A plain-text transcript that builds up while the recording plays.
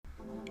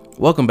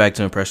Welcome back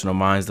to Impressional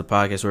Minds, the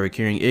podcast where we're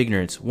curing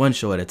ignorance one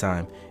show at a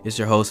time. It's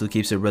your host who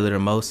keeps it realer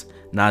than most,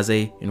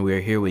 Naze, and we are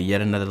here with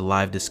yet another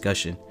live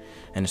discussion.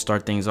 And to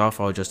start things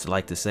off, I would just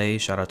like to say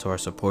shout out to our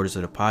supporters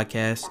of the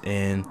podcast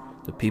and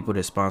the people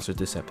that sponsored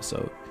this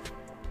episode.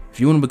 If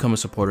you want to become a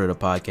supporter of the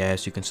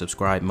podcast, you can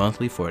subscribe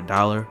monthly for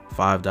 $1,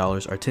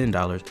 $5, or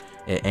 $10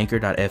 at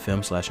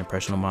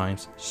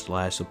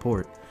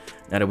anchor.fm/impressionalminds/support.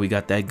 Now that we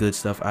got that good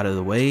stuff out of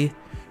the way,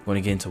 we're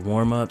going to get into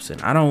warm-ups,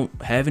 and I don't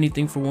have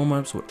anything for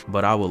warm-ups,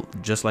 but I will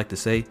just like to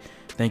say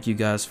thank you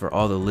guys for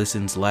all the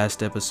listens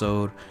last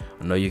episode.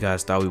 I know you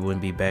guys thought we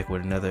wouldn't be back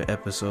with another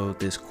episode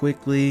this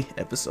quickly.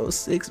 Episode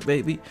 6,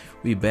 baby.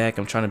 We back.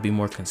 I'm trying to be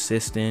more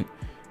consistent,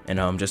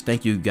 and just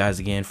thank you guys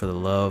again for the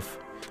love.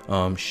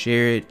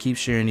 Share it. Keep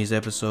sharing these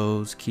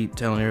episodes. Keep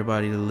telling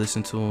everybody to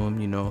listen to them.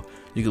 You know,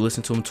 you can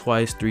listen to them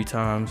twice, 3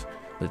 times.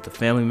 Let the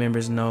family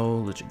members know,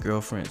 let your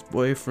girlfriends,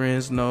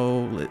 boyfriends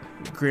know, let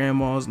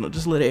grandmas know,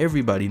 just let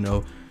everybody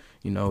know,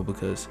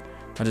 because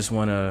I just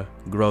want to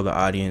grow the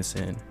audience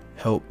and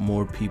help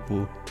more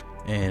people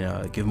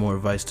and give more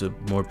advice to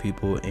more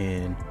people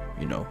and,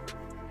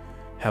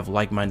 have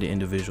like-minded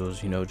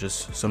individuals,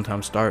 just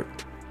sometimes start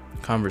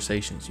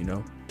conversations,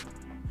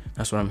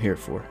 That's what I'm here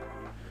for.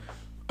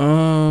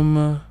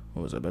 What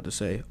was I about to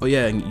say? Oh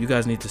yeah, and you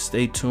guys need to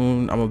stay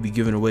tuned. I'm going to be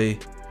giving away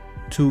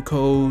 2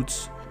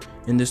 codes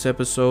in this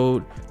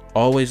episode.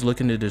 Always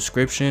look in the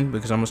description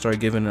because I'm gonna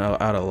start giving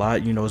out a lot.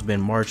 It's been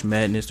March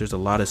Madness. There's a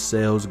lot of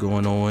sales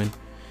going on,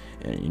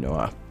 and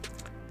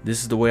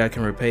this is the way I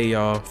can repay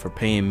y'all for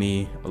paying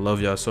me. I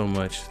love y'all so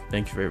much.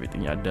 Thank you for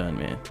everything y'all done,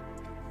 man.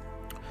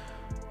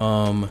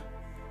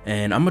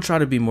 And I'm gonna try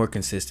to be more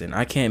consistent.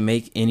 I can't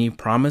make any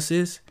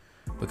promises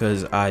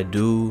because I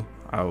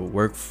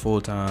work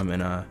full time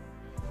and I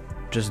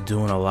just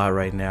doing a lot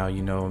right now.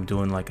 I'm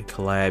doing like a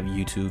collab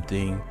YouTube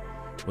thing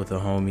with the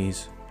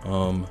homies.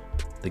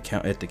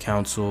 At the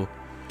council,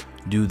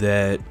 do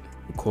that,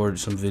 record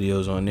some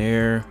videos on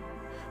there.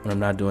 When I'm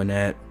not doing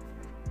that,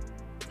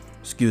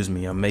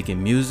 I'm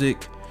making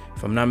music.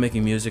 If I'm not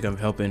making music, I'm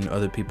helping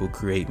other people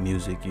create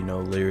music,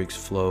 lyrics,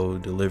 flow,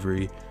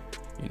 delivery,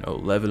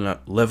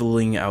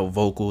 leveling out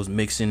vocals,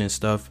 mixing and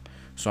stuff.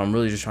 So I'm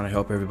really just trying to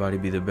help everybody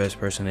be the best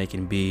person they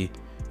can be.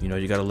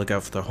 You got to look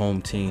out for the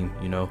home team,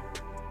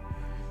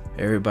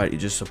 everybody,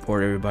 just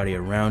support everybody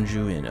around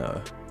you and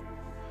y'all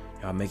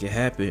make it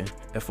happen.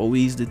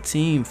 FOE's the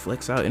team,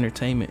 Flex Out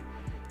Entertainment.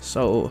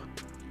 So,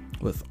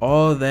 with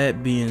all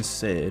that being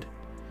said,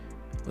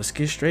 let's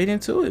get straight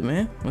into it,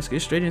 man.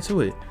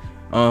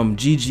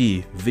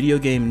 GG, video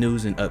game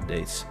news and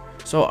updates.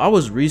 So, I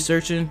was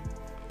researching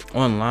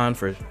online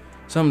for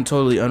something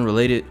totally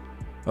unrelated,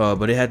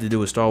 but it had to do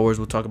with Star Wars.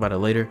 We'll talk about it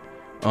later.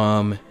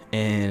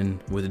 And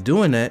with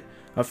doing that,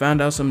 I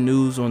found out some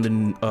news on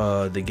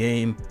the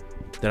game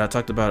that I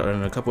talked about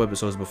in a couple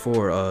episodes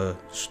before.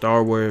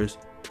 Star Wars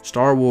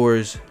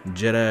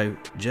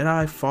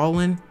Jedi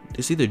Fallen.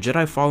 It's either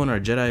Jedi Fallen or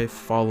Jedi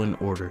Fallen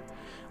Order.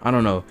 I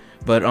don't know.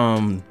 But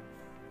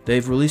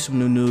they've released some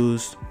new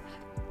news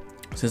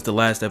since the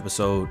last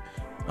episode.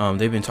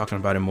 They've been talking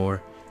about it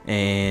more.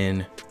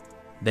 And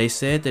they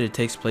said that it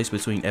takes place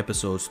between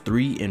episodes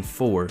 3 and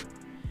 4.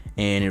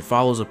 And it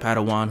follows a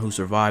Padawan who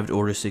survived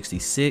Order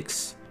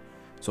 66.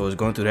 So it's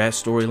going through that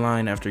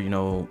storyline after,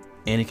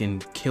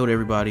 Anakin killed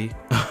everybody.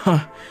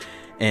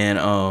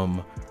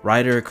 And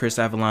writer Chris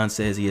Avellone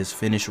says he has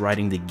finished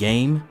writing the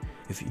game.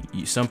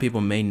 Some people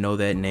may know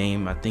that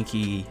name. I think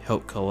he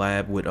helped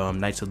collab with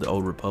Knights of the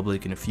Old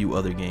Republic and a few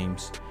other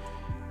games.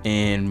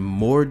 And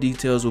more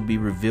details will be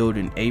revealed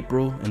in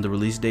April, and the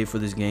release date for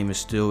this game is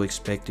still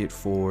expected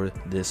for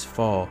this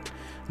fall.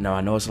 Now,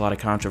 I know it's a lot of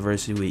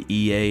controversy with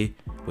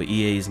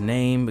EA's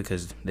name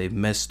because they've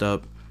messed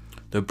up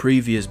the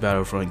previous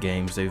Battlefront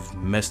games. They've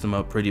messed them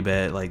up pretty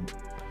bad. Like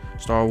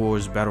Star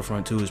Wars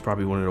Battlefront 2 is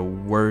probably one of the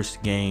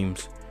worst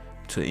games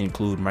to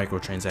include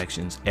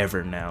microtransactions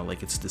ever now.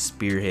 Like, it's the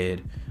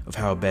spearhead of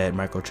how bad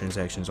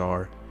microtransactions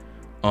are.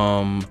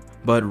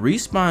 But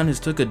Respawn has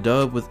took a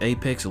dub with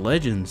Apex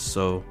Legends,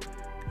 so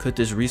could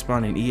this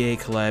Respawn and EA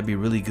collab be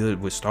really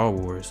good with Star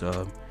Wars?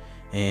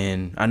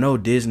 And I know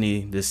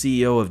Disney, the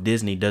CEO of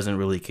Disney, doesn't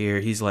really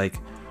care. He's like,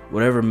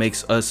 whatever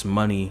makes us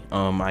money,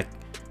 I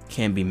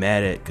can't be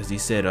mad at, because he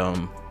said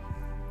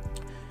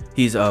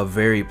he's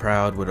very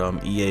proud with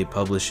EA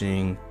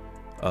publishing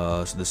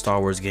the Star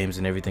Wars games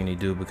and everything they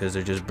do, because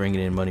they're just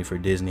bringing in money for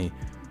Disney.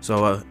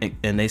 So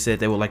and they said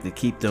they would like to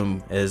keep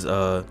them as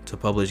to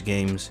publish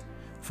games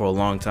for a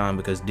long time,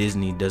 because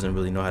Disney doesn't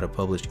really know how to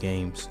publish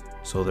games,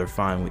 so they're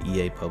fine with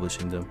EA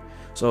publishing them.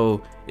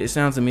 So it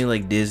sounds to me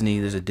like Disney,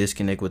 there's a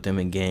disconnect with them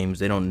in games.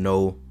 They don't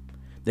know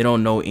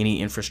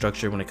any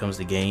infrastructure when it comes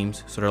to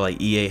games. So they're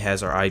like, EA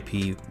has our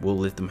IP, we'll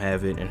let them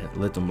have it and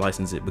let them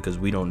license it, because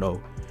we don't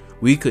know.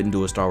 We couldn't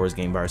do a Star Wars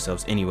game by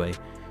ourselves anyway.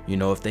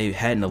 If they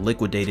hadn't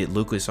liquidated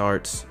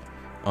LucasArts,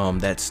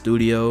 that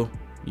studio,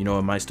 it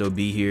might still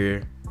be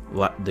here.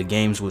 The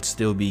games would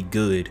still be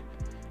good.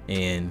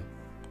 And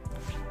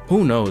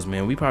who knows,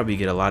 man? We probably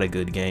get a lot of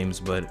good games,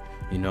 but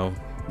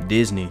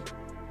Disney,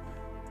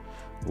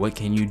 what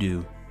can you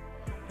do?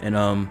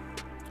 And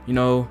you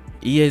know,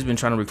 EA's been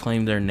trying to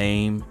reclaim their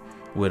name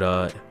with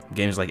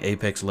games like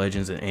Apex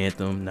Legends and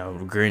Anthem. Now,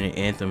 granted,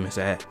 Anthem has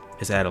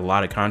had a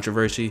lot of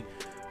controversy,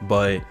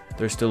 but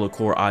there's still a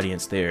core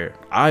audience there.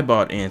 I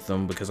bought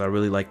Anthem because I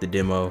really liked the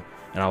demo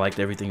and I liked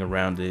everything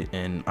around it,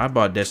 and I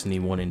bought Destiny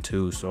 1 and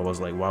 2, so I was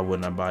like, why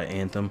wouldn't I buy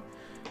Anthem?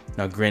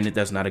 Now, granted,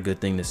 that's not a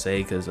good thing to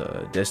say because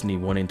Destiny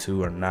 1 and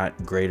 2 are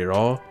not great at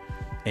all,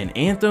 and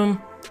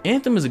Anthem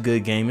is a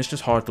good game. It's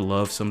just hard to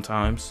love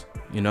sometimes,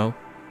 you know,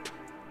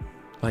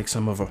 like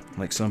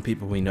some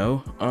people we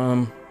know.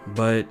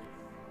 But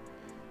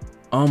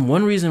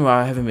one reason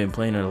why I haven't been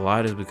playing it a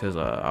lot is because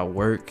I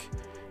work,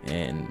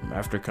 and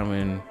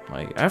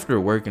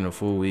after working a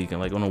full week and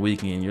like on a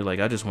weekend, you're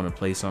like, I just want to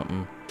play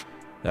something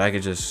that I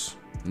could just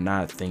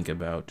not think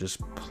about,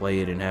 just play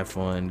it and have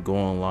fun, go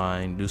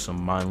online, do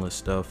some mindless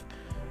stuff.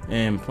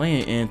 And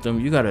playing Anthem,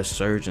 you gotta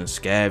search and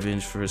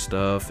scavenge for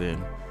stuff, and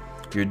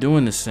you're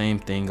doing the same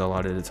thing a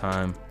lot of the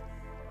time.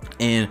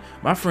 And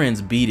my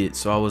friends beat it,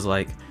 so I was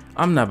like,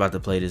 I'm not about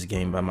to play this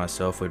game by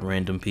myself with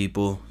random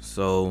people.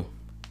 So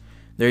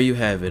there you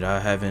have it. I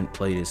haven't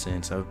played it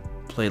since. I've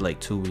played like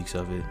 2 weeks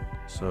of it,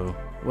 so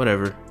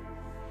whatever.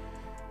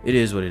 It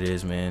is what it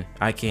is, man.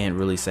 I can't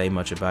really say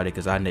much about it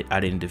because I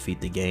didn't defeat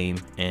the game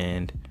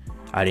and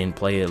I didn't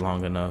play it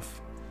long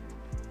enough.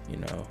 You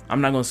know, I'm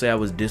not gonna say I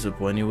was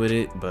disappointed with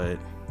it, but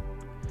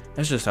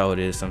that's just how it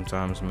is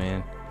sometimes,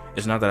 man.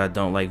 It's not that I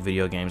don't like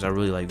video games. I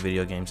really like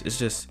video games. It's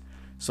just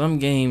some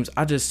games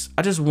I just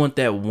want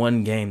that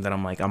one game that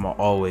I'm like, I'm gonna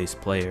always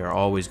play or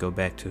always go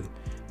back to.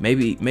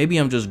 Maybe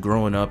I'm just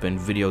growing up and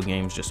video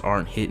games just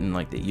aren't hitting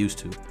like they used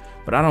to.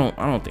 But I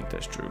don't think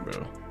that's true,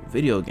 bro.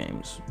 Video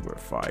games were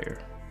fire.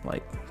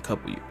 Like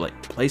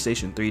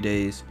PlayStation 3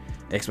 days,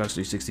 Xbox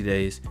 360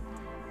 days,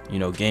 you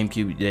know,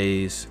 GameCube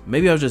days.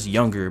 Maybe I was just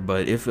younger,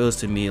 but it feels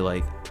to me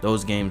like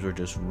those games were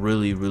just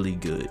really, really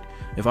good.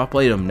 If I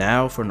played them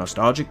now for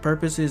nostalgic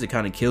purposes, it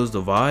kind of kills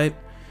the vibe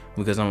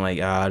because I'm like,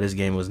 this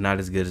game was not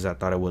as good as I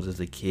thought it was as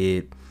a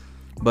kid.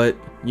 But,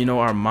 you know,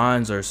 our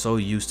minds are so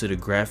used to the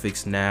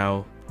graphics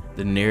now,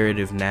 the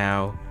narrative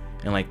now,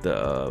 and like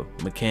the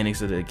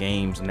mechanics of the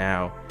games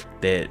now,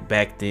 that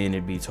back then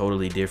it'd be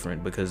totally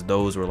different because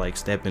those were like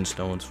stepping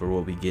stones for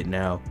what we get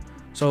now.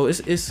 So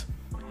it's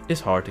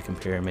hard to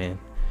compare, man.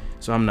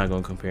 So I'm not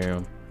gonna compare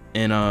them.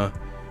 And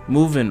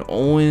moving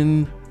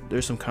on,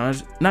 there's some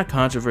not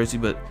controversy,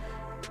 but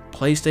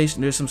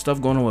PlayStation. There's some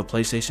stuff going on with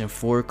PlayStation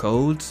 4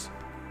 codes.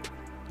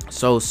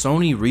 So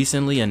Sony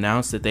recently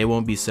announced that they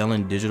won't be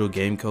selling digital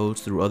game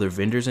codes through other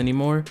vendors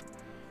anymore.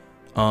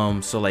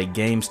 So like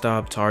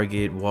GameStop,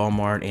 Target,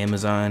 Walmart,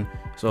 Amazon.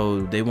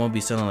 So they won't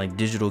be selling like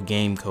digital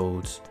game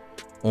codes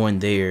on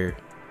there.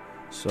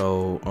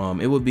 So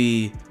it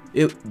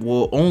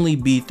will only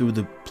be through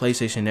the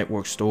PlayStation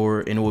Network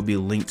store, and it will be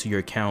linked to your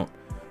account.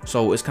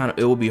 So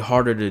it will be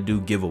harder to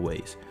do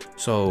giveaways.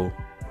 So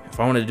if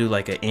I wanted to do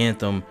like an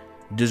Anthem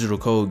digital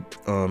code,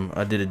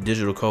 I did a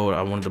digital code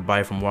I wanted to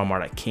buy from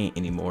Walmart, I can't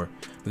anymore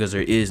because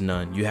there is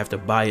none. You have to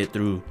buy it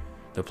through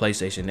the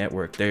PlayStation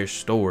Network, their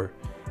store.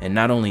 And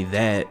not only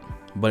that,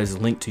 but it's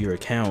linked to your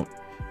account,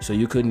 so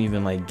you couldn't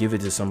even like give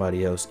it to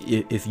somebody else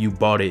if you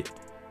bought it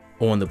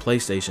on the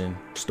PlayStation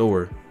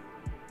store.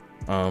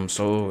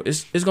 So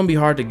it's gonna be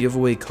hard to give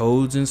away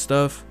codes and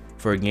stuff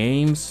for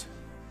games.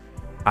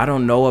 I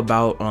don't know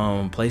about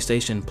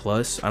PlayStation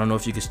Plus. I don't know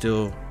if you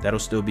can that'll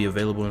still be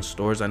available in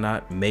stores or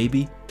not.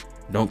 Maybe,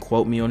 don't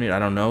quote me on it, I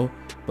don't know.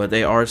 But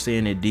they are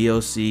saying that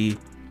DLC,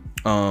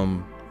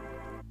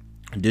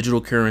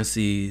 digital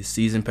currency,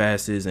 season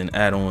passes, and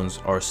add-ons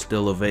are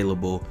still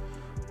available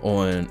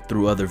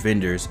through other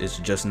vendors. It's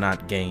just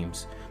not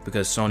games,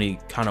 because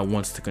Sony kind of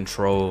wants to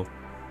control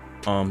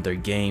their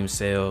game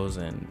sales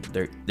and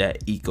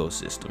that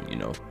ecosystem, you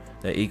know,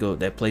 that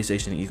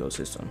PlayStation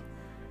ecosystem.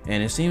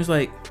 And it seems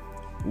like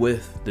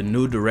with the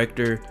new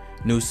director,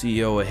 new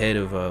CEO ahead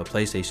of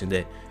PlayStation,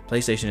 that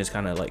PlayStation is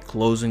kind of like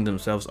closing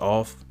themselves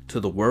off to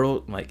the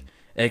world. Like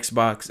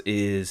Xbox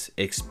is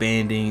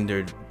expanding,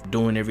 they're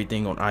doing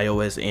everything on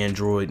iOS,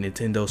 Android,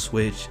 Nintendo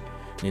Switch.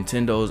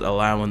 Nintendo's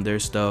allowing their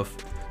stuff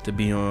to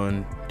be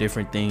on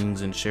different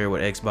things and share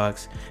with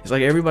Xbox. It's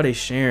like everybody's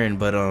sharing,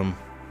 but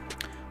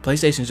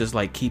PlayStation's just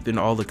like keeping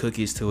all the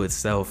cookies to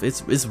itself.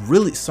 It's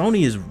really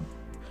Sony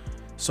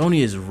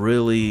is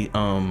really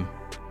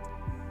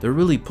they're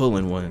really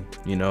pulling one,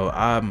 you know.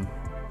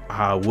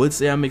 I would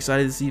say I'm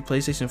excited to see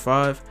PlayStation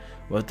 5,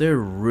 but they're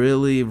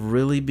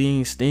really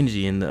being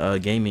stingy in the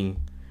gaming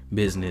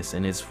business,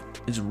 and it's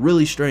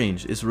really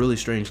strange. It's really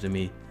strange to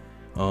me,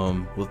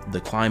 with the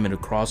climate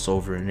of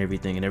crossover and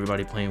everything, and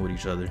everybody playing with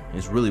each other.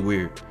 It's really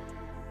weird.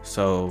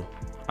 So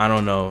I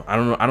don't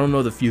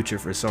know the future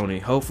for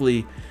Sony.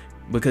 Hopefully,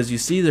 because you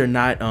see they're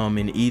not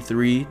in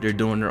E3, they're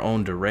doing their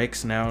own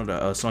directs now, the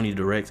Sony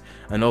Direct.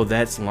 I know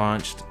that's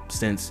launched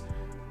since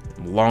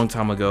a long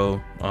time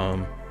ago.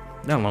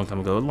 Not a long time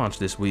ago, it launched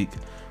this week,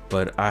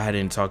 but I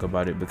didn't talk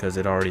about it because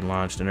it already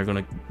launched, and they're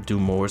gonna do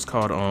more. It's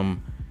called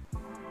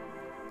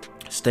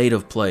State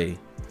of Play.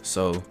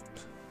 So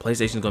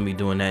PlayStation's gonna be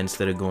doing that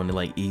instead of going to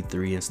like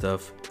E3 and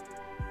stuff.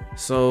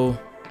 So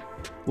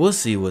we'll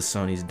see what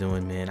Sony's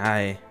doing, man.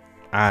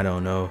 I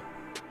don't know.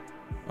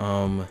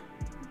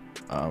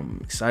 I'm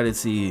excited to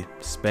see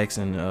specs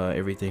and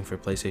everything for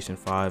PlayStation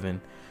 5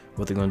 and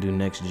what they're gonna do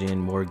next gen,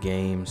 more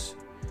games.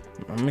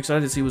 I'm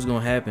excited to see what's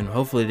gonna happen.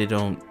 Hopefully they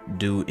don't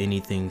do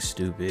anything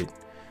stupid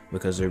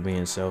because they're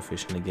being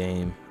selfish in the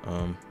game.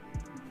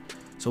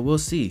 So we'll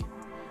see.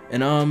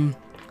 And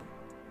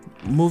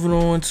moving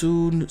on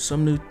to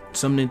some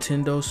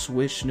Nintendo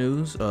Switch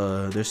news.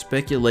 There's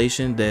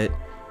speculation that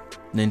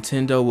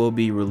Nintendo will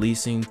be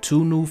releasing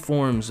 2 new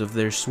forms of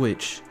their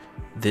Switch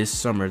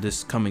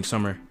this coming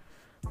summer.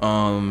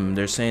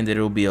 They're saying that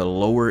it'll be a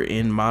lower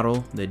end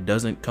model that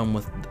doesn't come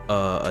with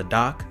a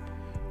dock,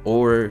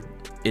 or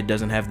it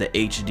doesn't have the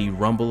HD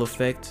rumble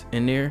effect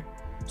in there.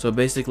 So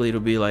basically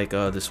it'll be like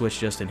the Switch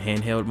just in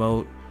handheld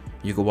mode.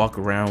 You can walk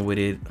around with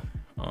it.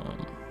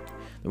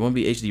 There won't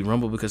be HD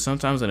rumble because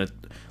sometimes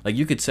like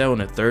you could tell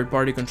in a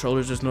third-party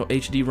controllers there's no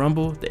HD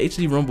rumble. The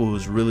HD rumble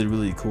is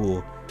really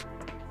cool.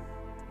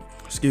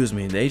 Excuse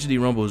me, the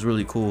HD rumble is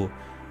really cool.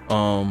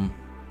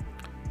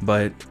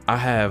 But I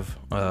have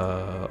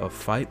a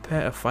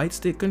fight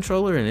stick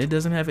controller and it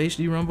doesn't have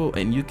HD rumble,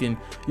 and you can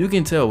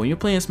tell when you're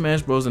playing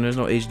Smash Bros and there's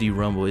no HD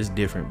rumble. It's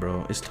different,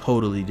 bro. It's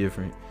totally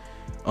different.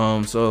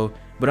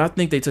 But I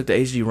think they took the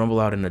HD rumble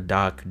out in the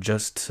dock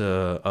just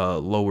to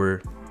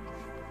lower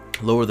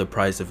the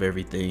price of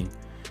everything.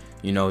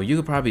 You know, you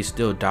could probably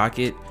still dock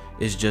it.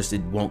 It's just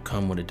it won't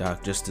come with a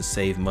dock, just to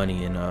save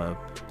money and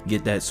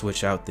get that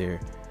Switch out there.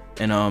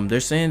 And they're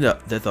saying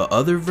that the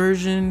other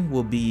version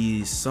will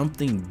be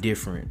something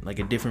different, like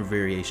a different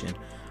variation.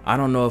 I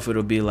don't know if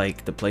it'll be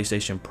like the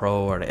PlayStation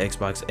Pro or the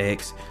Xbox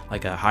X,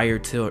 like a higher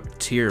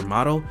tier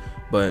model.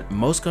 But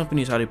most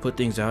companies, how they put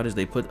things out is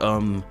they put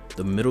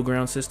the middle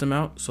ground system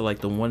out, so like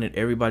the one that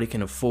everybody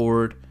can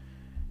afford,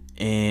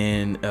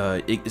 and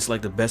it's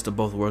like the best of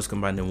both worlds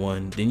combined in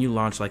one. Then you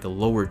launch like a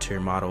lower tier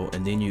model,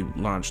 and then you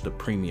launch the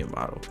premium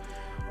model.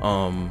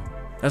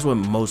 That's what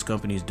most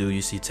companies do.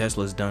 You see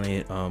Tesla's done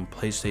it,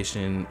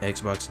 PlayStation,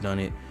 Xbox done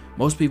it.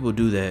 Most people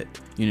do that.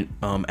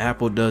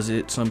 Apple does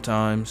it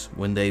sometimes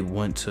when they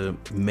want to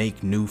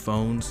make new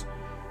phones.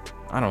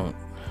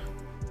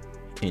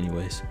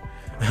 Anyways,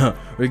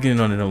 we're getting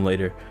on to them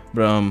later.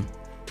 But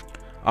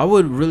I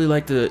would really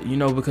like to,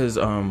 because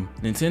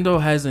Nintendo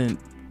hasn't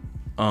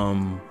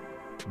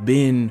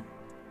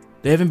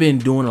they haven't been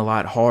doing a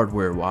lot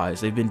hardware wise.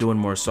 They've been doing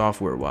more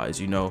software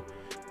wise,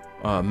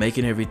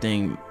 making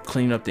everything,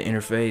 clean up the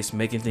interface,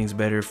 making things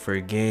better for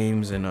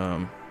games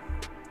and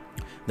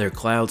their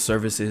cloud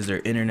services, their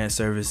internet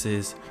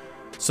services.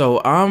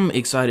 So I'm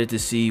excited to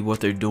see what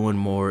they're doing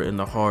more in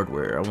the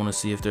hardware. I want to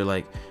see if they're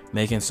like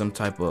making some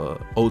type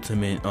of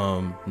ultimate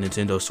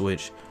Nintendo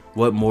Switch,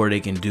 what more they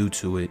can do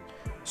to it.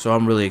 So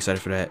I'm really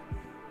excited for that.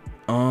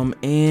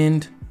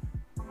 And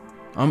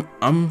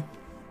I'm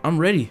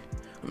ready.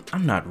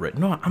 I'm not ready.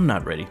 No, I'm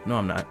not ready. No,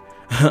 I'm not.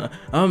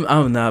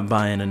 I'm not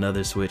buying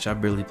another Switch. I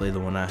barely play the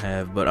one I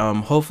have, but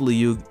hopefully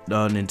you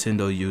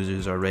Nintendo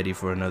users are ready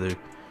for another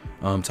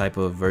type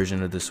of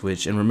version of the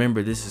Switch. And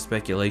remember, this is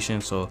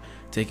speculation, so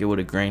take it with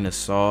a grain of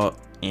salt.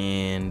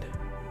 And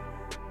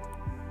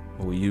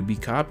will you be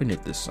copying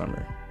it this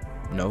summer?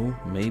 No,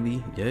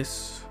 maybe,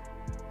 yes,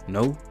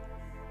 no,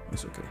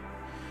 it's okay.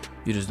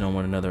 You just don't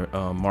want another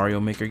Mario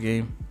Maker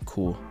game?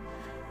 Cool.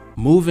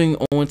 Moving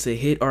on to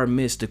Hit or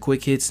Miss, the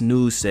quick hits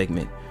news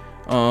segment.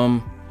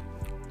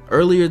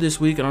 Earlier this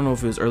week, I don't know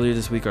if it was earlier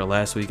this week or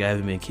last week, I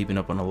haven't been keeping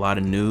up on a lot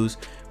of news,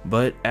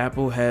 but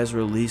Apple has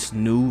released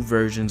new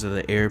versions of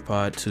the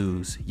AirPod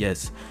 2s.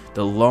 Yes,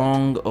 the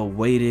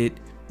long-awaited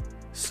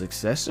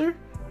successor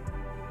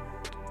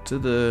to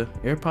the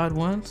AirPod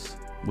 1s?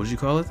 Would you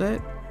call it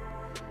that?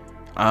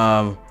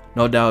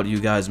 No doubt you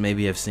guys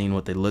maybe have seen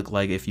what they look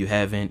like. If you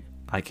haven't,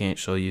 I can't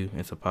show you,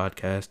 it's a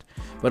podcast.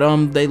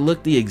 But they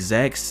look the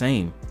exact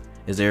same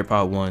as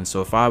AirPod 1.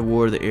 So if I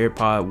wore the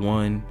AirPod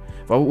 1,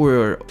 if I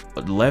wore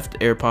left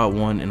AirPod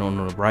 1 and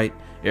on the right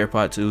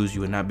AirPod 2s,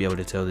 you would not be able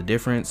to tell the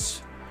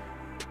difference.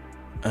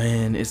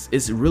 And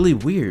it's really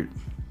weird.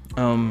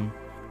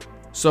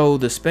 So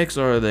the specs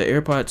are the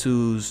AirPod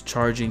 2's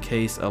charging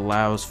case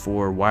allows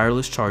for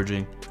wireless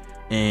charging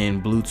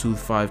and Bluetooth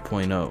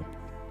 5.0.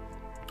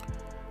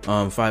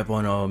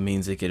 5.0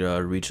 means it could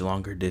reach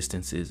longer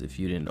distances. If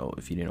you didn't know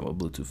what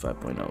Bluetooth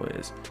 5.0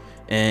 is.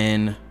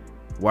 And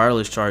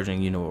wireless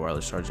charging, you know what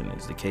wireless charging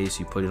is. The case,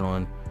 you put it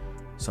on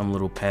some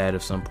little pad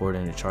of some port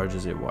and it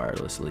charges it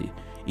wirelessly,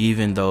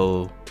 even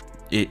though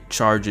it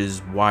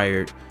charges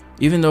wired.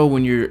 Even though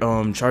when you're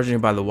charging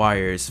it by the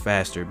wire, it's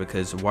faster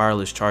because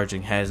wireless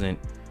charging hasn't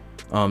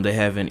they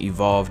haven't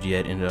evolved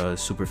yet into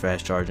super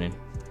fast charging.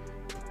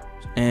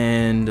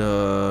 And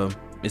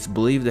it's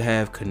believed to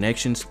have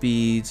connection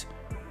speeds,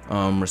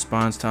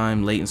 response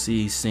time,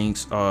 latency,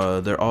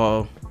 syncs, they're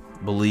all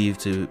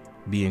believed to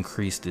be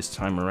increased this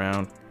time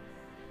around.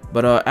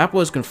 But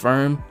Apple has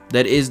confirmed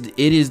that it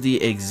is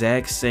the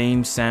exact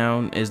same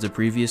sound as the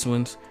previous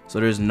ones, so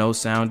there's no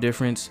sound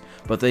difference.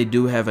 But they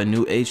do have a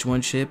new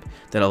H1 chip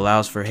that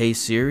allows for Hey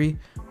Siri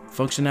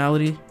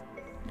functionality.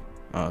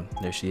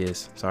 There she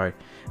is. Sorry.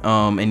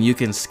 And you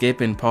can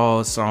skip and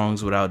pause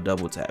songs without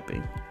double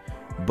tapping.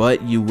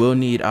 But you will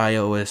need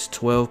iOS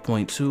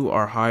 12.2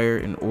 or higher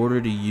in order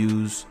to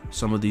use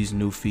some of these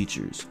new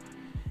features.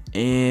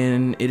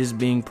 And it is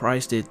being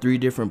priced at 3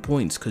 different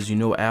points, because you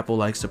know Apple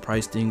likes to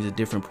price things at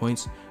different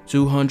points.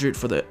 $200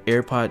 for the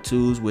AirPod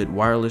 2s with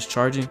wireless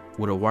charging,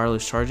 with a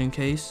wireless charging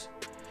case.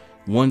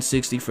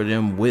 $160 for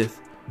them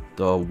with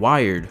the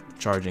wired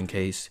charging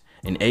case,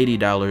 and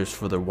 $80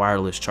 for the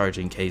wireless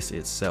charging case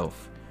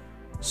itself.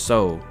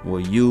 So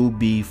will you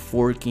be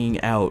forking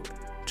out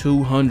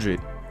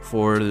 $200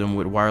 for them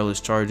with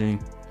wireless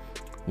charging,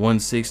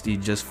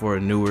 $160 just for a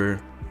newer,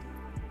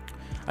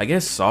 I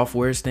guess,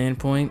 software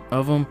standpoint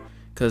of them?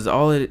 Because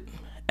all it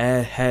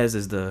has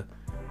is the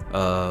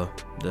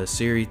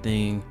Siri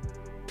thing,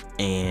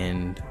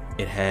 and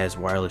it has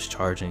wireless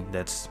charging.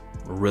 That's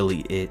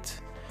really it.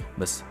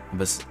 But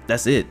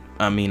that's it.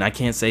 I mean, I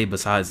can't say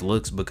besides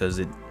looks, because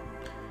it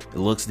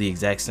looks the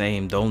exact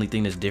same. The only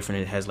thing that's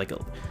different, it has like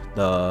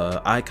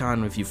the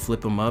icon, if you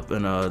flip them up,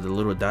 and the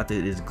little dot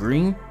that is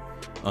green,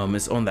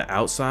 it's on the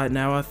outside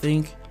now, I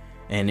think,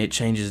 and it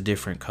changes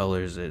different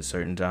colors at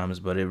certain times,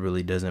 but it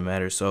really doesn't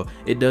matter. So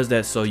it does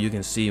that so you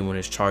can see when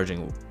it's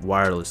charging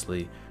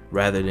wirelessly,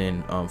 rather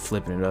than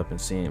flipping it up and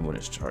seeing when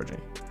it's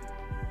charging.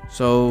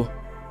 So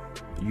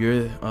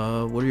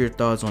what are your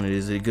thoughts on it?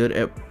 Is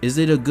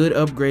it a good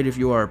upgrade if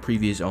you are a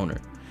previous owner?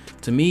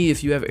 To me,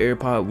 if you have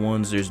AirPod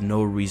 1s, there's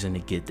no reason to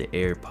get the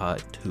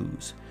AirPod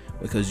 2s,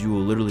 because you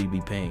will literally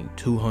be paying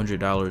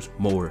 $200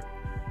 more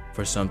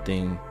for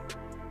something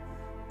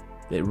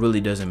that really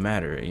doesn't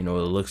matter. You know,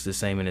 it looks the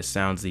same and it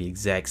sounds the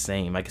exact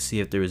same. I could see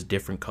if there was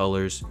different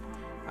colors.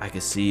 I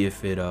could see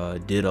if it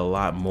did a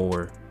lot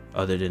more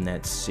other than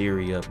that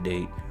Siri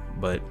update.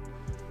 But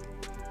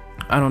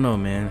I don't know,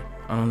 man.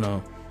 I don't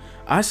know.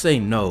 I say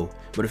no.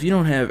 But if you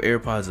don't have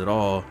AirPods at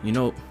all, you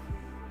know,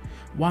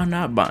 why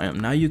not buy them?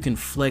 Now you can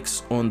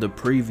flex on the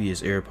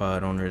previous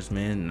AirPod owners,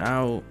 man.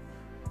 Now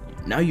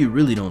you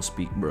really don't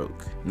speak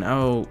broke.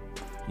 Now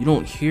you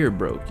don't hear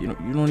broke. You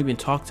don't even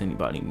talk to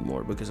anybody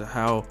anymore because of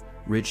how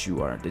rich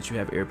you are, that you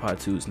have AirPod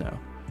 2s now.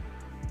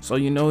 So,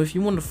 you know, if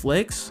you want to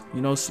flex,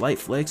 you know, slight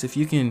flex, if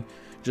you can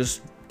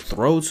just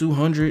throw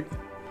 200,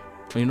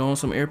 you know, on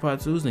some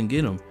AirPod 2s, then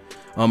get them.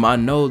 I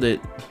know that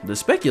the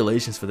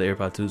speculations for the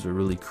AirPod 2s were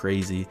really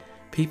crazy.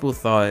 People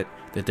thought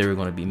that they were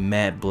going to be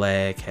matte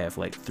black, have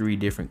like 3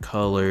 different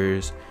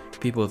colors.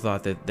 People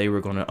thought that they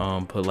were going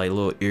to put like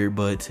little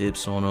earbud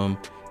tips on them.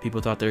 People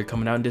thought they were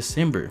coming out in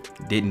December.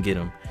 Didn't get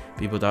them.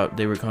 People thought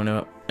they were coming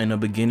out in the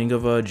beginning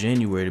of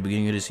January, the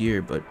beginning of this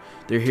year, but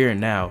they're here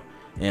now.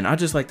 And I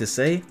just like to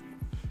say,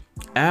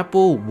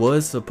 Apple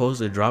was supposed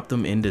to drop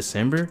them in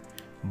December,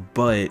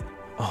 but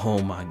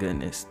oh my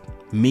goodness,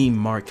 meme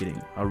marketing.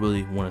 I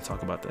really want to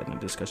talk about that in a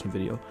discussion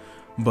video.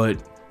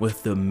 But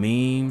with the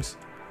memes,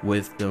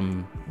 with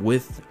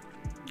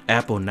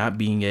Apple not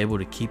being able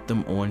to keep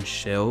them on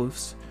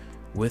shelves,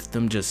 with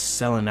them just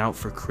selling out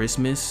for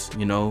Christmas,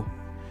 you know,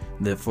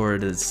 for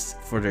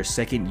their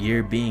second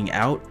year being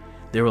out,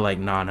 they were like,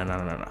 nah,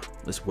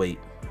 let's wait,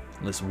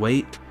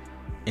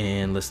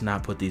 and let's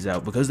not put these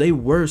out, because they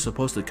were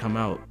supposed to come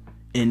out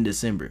in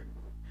December.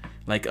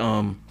 Like,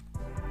 I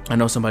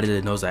know somebody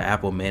that knows an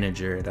Apple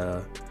manager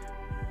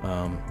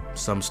at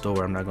some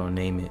store. I'm not gonna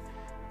name it,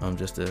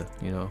 just to,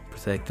 you know,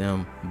 protect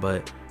them.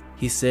 But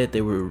he said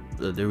there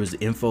was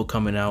info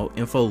coming out,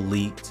 info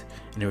leaked,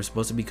 and they were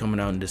supposed to be coming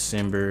out in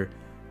December.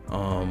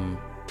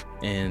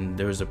 And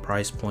there was a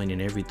price point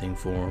and everything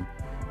for them,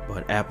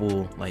 but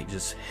Apple like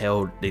just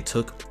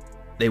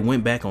they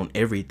went back on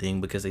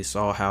everything because they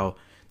saw how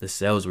the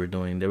sales were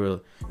doing. They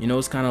were, you know,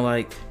 it's kind of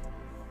like,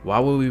 why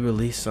would we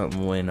release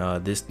something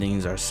when these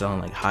things are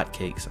selling like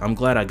hotcakes? I'm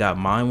glad I got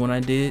mine when I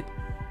did.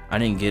 I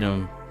didn't get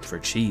them for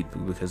cheap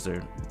because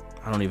I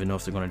don't even know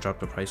if they're gonna drop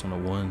the price on the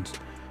ones,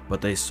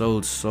 but they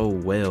sold so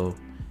well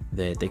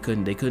that they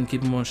couldn't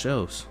keep them on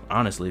shelves.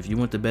 Honestly, if you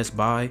went to Best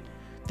Buy,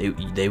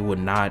 they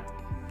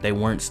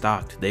weren't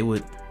stocked. They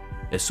would,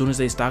 as soon as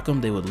they stock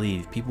them, they would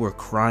leave. People were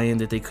crying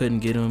that they couldn't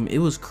get them. It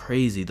was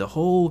crazy. The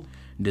whole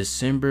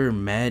December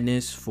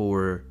madness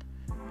for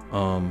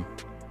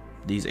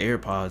these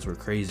AirPods were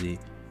crazy.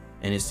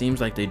 And it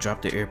seems like they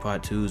dropped the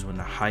AirPod 2s when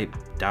the hype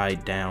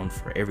died down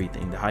for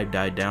everything. The hype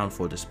died down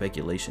for the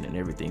speculation and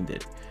everything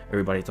that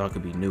everybody thought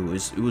could be new.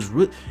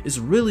 It's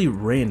really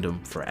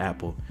random for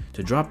Apple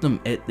to drop them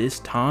at this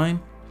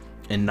time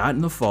and not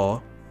in the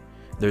fall.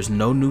 There's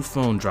no new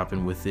phone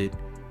dropping with it.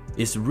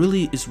 It's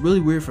really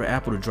weird for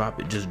Apple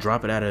to just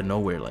drop it out of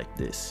nowhere like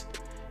this.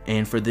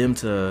 And for them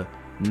to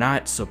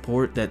not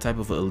support that type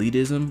of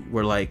elitism,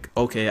 where like,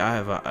 okay, I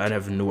have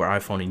a newer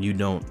iPhone and you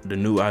don't. The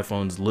new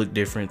iPhones look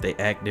different, they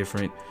act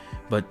different,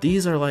 but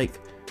these are like,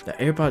 the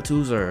AirPod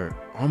 2s are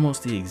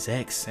almost the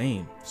exact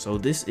same. So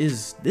this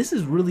is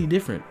really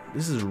different.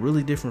 This is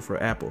really different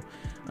for Apple.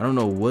 I don't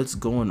know what's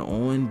going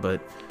on,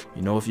 but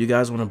you know, if you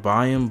guys want to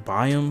buy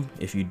them.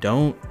 If you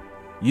don't,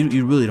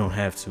 you really don't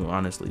have to,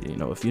 honestly. You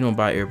know, if you don't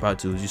buy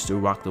AirPod 2s, you still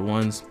rock the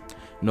ones.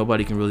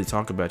 Nobody can really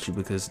talk about you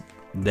because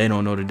they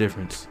don't know the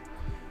difference.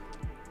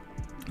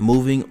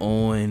 moving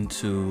on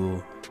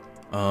to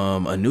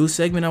a new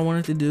segment I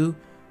wanted to do.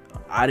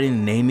 I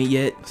didn't name it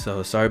yet,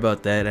 so sorry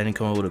about that. I didn't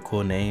come up with a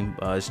cool name.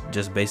 It's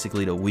just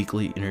basically the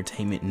weekly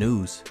entertainment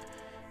news.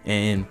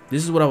 And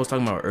this is what I was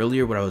talking about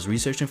earlier, what I was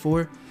researching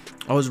for.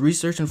 I was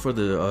researching for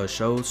the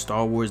show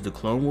Star Wars The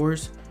Clone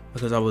Wars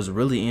because I was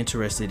really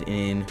interested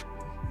in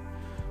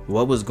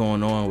what was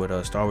going on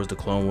with Star Wars The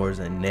Clone Wars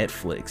and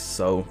Netflix.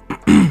 So,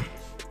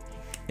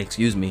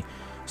 excuse me.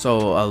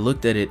 So I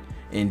looked at it,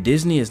 and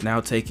Disney is now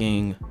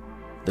taking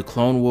The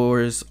Clone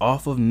Wars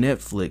off of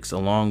Netflix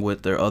along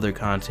with their other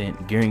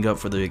content, gearing up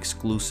for the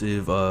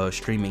exclusive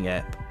streaming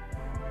app.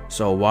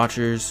 So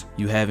watchers,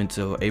 you have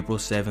until April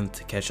 7th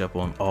to catch up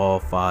on all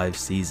 5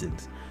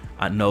 seasons.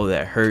 I know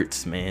that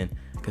hurts, man,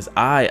 because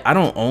I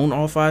don't own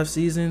all 5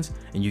 seasons,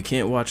 and you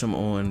can't watch them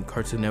on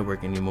Cartoon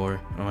Network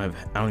anymore. I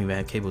don't even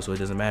have cable, so it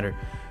doesn't matter.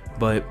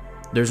 But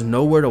there's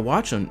nowhere to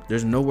watch them.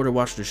 There's nowhere to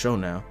watch the show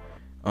now.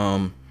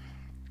 And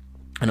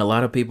a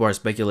lot of people are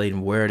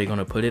speculating where are they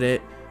gonna put it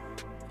at.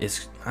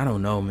 I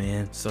don't know,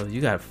 man. So you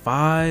got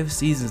 5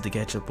 seasons to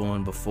catch up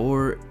on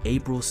before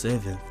April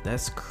 7th.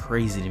 That's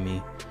crazy to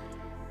me.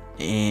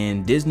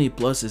 And Disney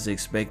Plus is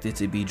expected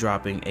to be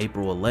dropping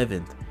April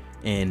 11th,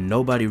 and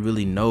nobody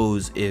really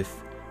knows if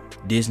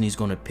Disney's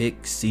gonna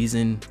pick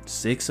season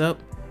 6 up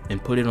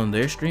and put it on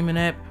their streaming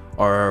app,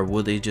 or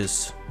will they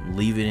just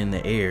leave it in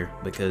the air,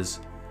 because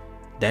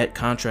that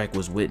contract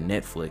was with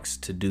Netflix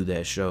to do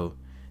that show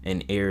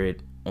and air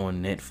it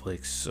on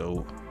Netflix.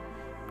 So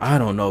I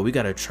don't know. We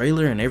got a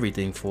trailer and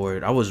everything for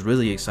it. I was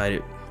really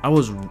excited. I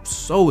was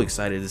so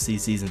excited to see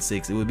season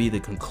 6. It would be the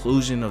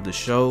conclusion of the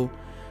show.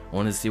 I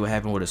wanted to see what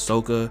happened with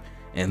Ahsoka,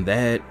 and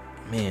that,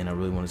 man, I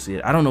really want to see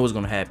it. I don't know what's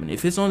gonna happen.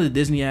 If it's on the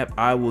Disney app,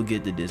 I will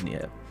get the Disney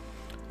app.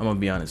 I'm gonna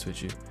be honest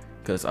with you,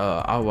 because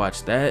I'll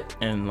watch that,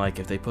 and like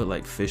if they put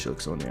like fish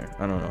hooks on there,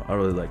 I don't know. I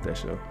really like that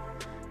show.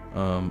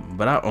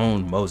 But I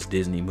own most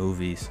Disney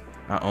movies.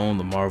 I own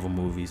the Marvel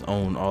movies.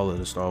 Own all of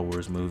the Star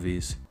Wars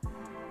movies.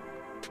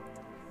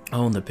 I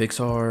own the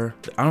Pixar.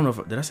 I don't know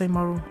if did I say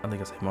Marvel? I think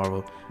I said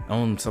Marvel. I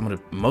own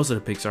most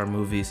of the Pixar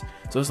movies.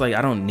 So it's like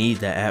I don't need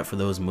that app for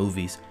those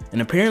movies.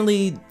 And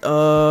apparently,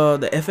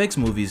 the FX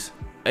movies,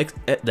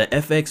 the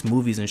FX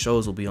movies and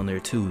shows will be on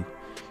there too,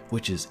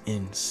 which is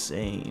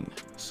insane.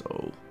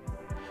 So,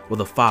 well,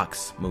 the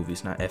Fox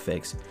movies, not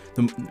FX.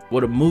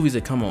 The movies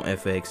that come on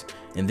FX,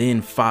 and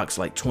then Fox,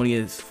 like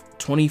 20th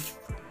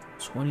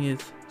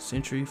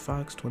Century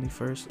Fox,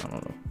 21st. I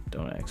don't know.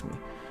 Don't ask me.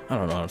 I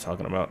don't know what I'm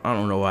talking about. I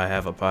don't know why I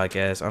have a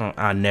podcast.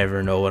 I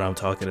never know what I'm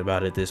talking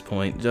about at this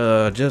point.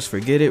 Just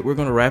forget it. We're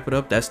gonna wrap it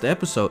up. That's the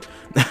episode.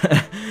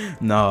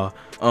 No.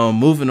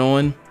 Moving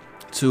on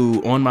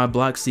to On My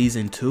Block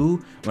season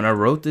 2. When I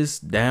wrote this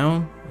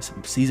down,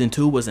 season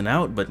 2 wasn't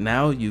out, but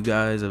now you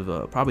guys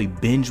have probably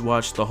binge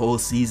watched the whole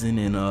season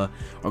and are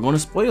gonna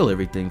spoil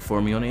everything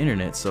for me on the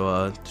internet.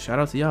 So shout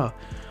out to y'all.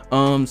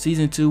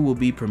 Season 2 will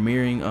be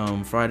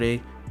premiering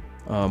Friday,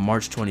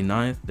 March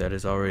 29th. That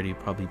is already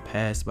probably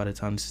passed by the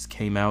time this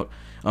came out.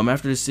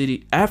 After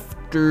seeing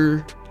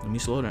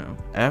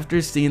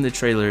the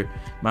trailer,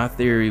 my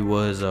theory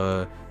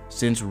was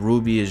since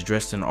Ruby is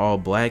dressed in all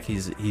black,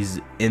 he's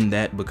in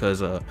that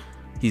because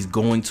he's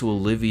going to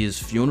Olivia's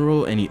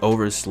funeral and he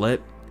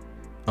overslept.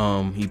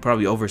 He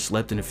probably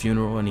overslept in the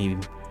funeral, and he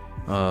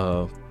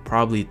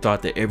probably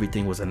thought that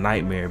everything was a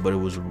nightmare, but it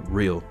was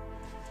real.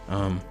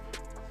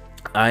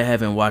 I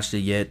haven't watched it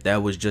yet.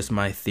 That was just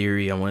my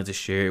theory. I wanted to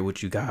share it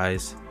with you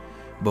guys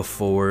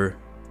before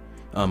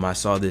I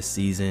saw this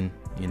season.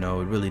 You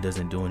know, it really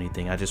doesn't do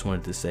anything. I just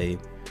wanted to say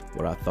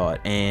what I thought,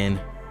 and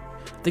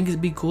I think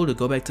it'd be cool to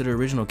go back to the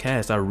original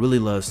cast. I really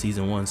love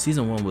season 1.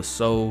 Season 1 was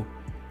so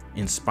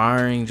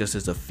inspiring, just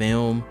as a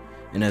film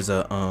and as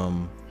a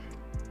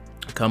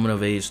coming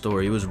of age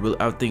story. It was really,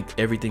 I think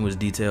everything was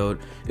detailed.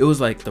 It was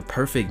like the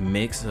perfect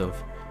mix of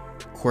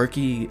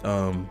quirky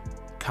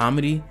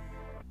comedy,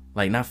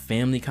 like not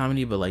family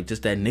comedy, but like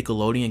just that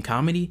Nickelodeon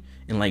comedy,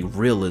 and like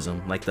realism,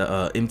 like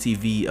the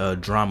MTV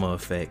drama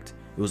effect.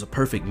 It was a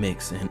perfect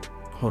mix. And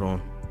hold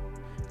on,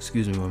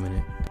 excuse me 1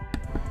 minute,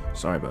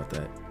 sorry about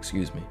that,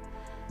 excuse me.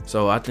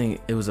 So I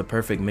think it was a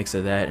perfect mix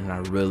of that, and I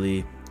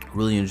really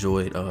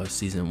enjoyed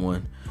season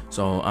 1.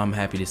 So I'm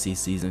happy to see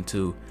season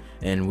 2,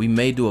 and we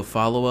may do a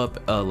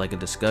follow-up, like a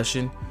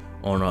discussion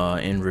on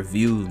and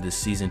review the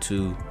season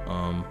 2.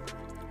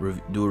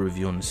 Do a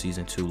review on the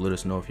season 2. Let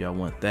us know if y'all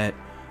want that.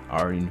 I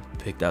already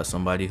picked out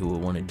somebody who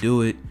would want to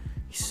do it.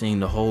 He's seen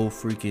the whole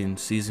freaking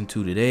season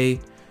 2 today,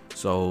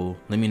 so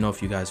let me know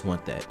if you guys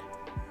want that.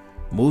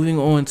 Moving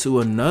on to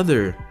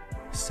another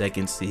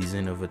second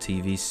season of a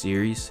TV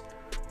series,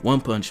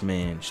 One Punch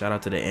Man. Shout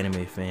out to the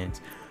anime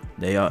fans.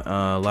 They are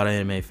a lot of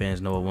anime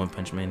fans know what One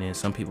Punch Man is.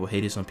 Some people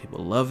hate it, some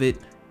people love it.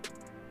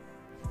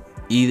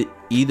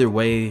 Either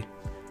way,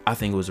 I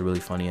think it was a really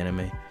funny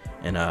anime,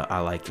 and I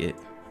like it.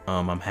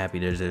 I'm happy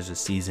there's a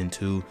season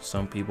 2.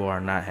 Some people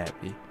are not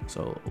happy,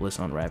 so let's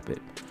unwrap it.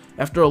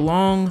 After a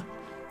long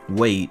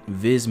wait,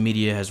 Viz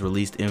Media has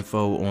released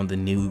info on the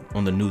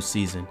new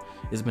season.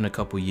 It's been a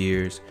couple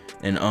years,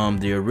 and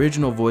the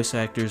original voice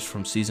actors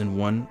from season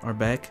 1 are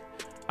back.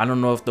 I don't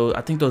know if those,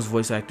 I think those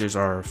voice actors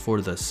are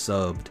for the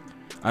subbed.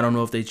 I don't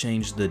know if they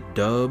changed the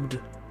dubbed.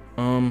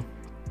 I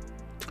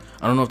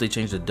don't know if they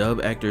changed the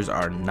dub actors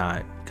or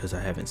not, because I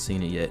haven't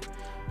seen it yet.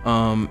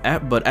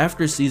 But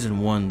after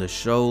season 1, the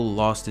show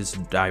lost its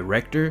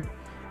director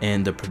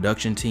and the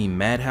production team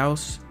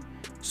Madhouse.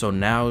 So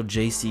now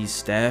JC's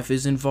staff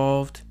is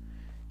involved,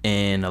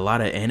 and a lot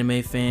of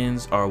anime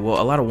fans are,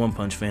 well, a lot of One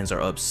Punch fans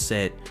are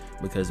upset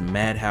because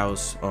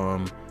Madhouse,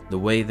 the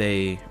way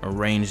they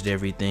arranged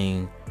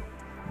everything,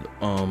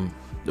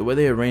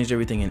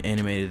 and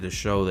animated the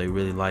show, they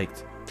really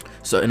liked.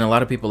 So, and a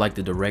lot of people like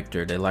the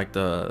director. They like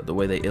the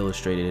way they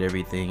illustrated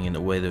everything and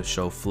the way the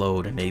show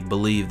flowed, and they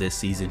believe that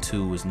season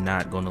 2 was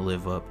not going to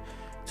live up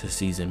to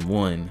season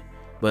 1.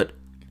 But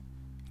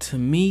to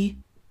me,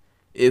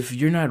 if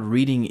you're not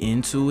reading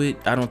into it,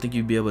 I don't think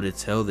you'd be able to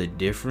tell the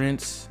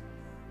difference,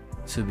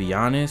 to be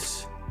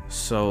honest.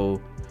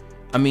 So,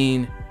 I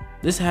mean,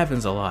 this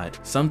happens a lot.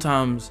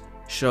 Sometimes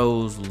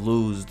shows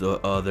lose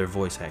their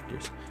voice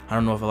actors. I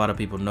don't know if a lot of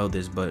people know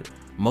this, but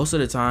most of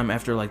the time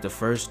after like the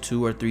first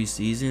 2 or 3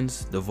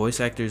 seasons, the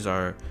voice actors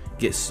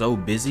get so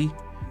busy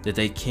that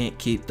they can't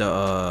keep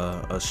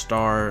those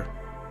star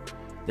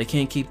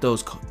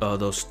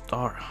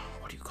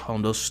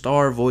those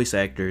star voice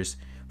actors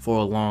for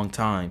a long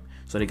time.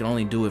 So they can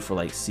only do it for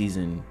like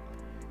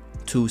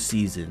 2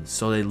 seasons.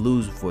 So they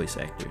lose voice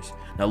actors.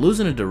 Now,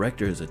 losing a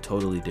director is a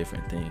totally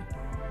different thing.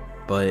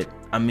 But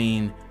I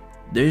mean,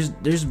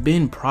 there's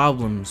been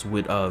problems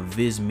with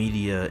Viz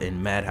Media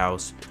and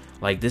Madhouse.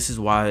 Like, this is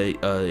why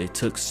it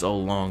took so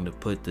long to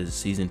put the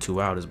season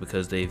 2 out, is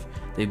because they've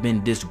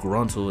been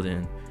disgruntled,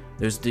 and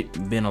there's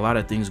been a lot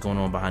of things going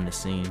on behind the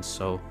scenes.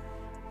 So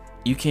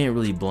you can't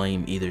really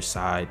blame either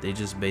side. They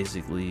just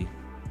basically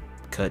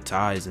cut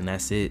ties, and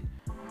that's it.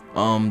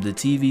 The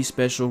TV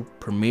special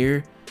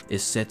premiere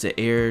is set to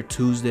air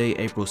Tuesday,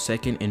 April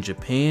 2nd in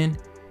Japan,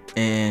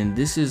 and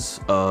this is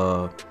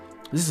a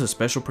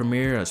special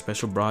premiere, a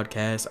special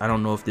broadcast. I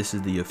don't know if this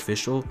is the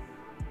official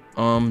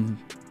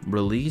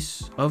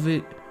release of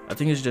it. I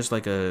think it's just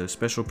like a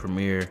special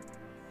premiere.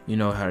 You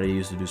know how they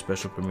used to do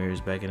special premieres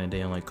back in the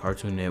day on like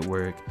Cartoon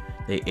Network.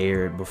 They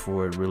air it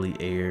before it really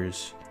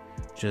airs,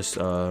 just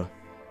because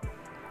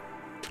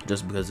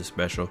it's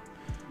special.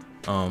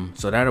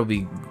 So that'll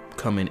be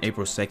coming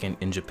April 2nd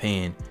in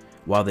Japan,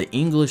 while the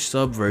English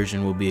sub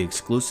version will be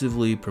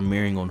exclusively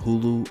premiering on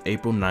Hulu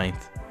April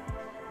 9th.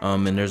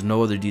 And there's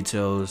no other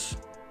details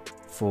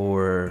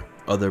for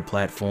other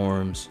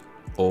platforms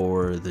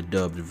or the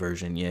dubbed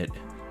version yet.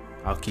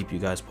 I'll keep you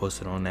guys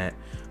posted on that.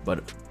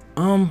 But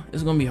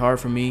it's gonna be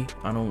hard for me.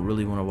 I don't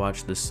really want to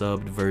watch the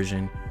subbed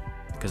version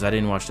because I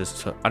didn't watch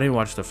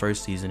the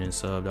first season in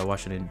subbed. I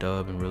watched it in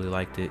dub and really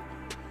liked it.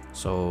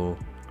 So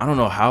I don't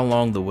know how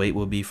long the wait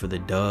will be for the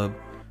dub.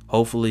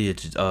 Hopefully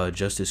it's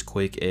just as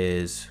quick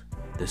as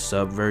the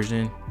sub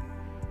version.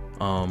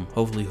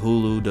 Hopefully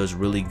Hulu does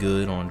really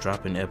good on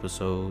dropping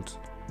episodes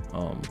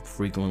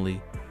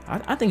frequently.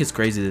 I think it's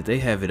crazy that they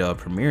have it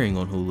premiering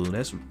on Hulu.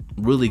 That's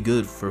really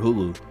good for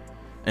Hulu.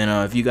 And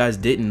if you guys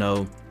didn't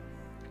know,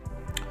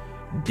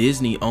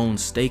 Disney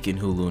owns stake in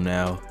Hulu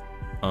now,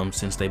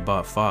 since they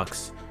bought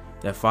Fox.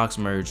 That Fox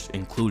merge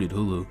included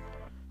Hulu.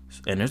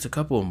 And there's a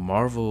couple of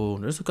Marvel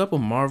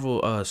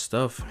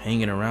stuff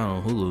hanging around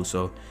on Hulu,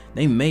 so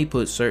they may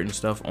put certain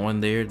stuff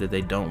on there that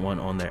they don't want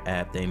on their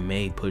app. They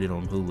may put it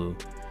on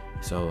Hulu.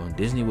 So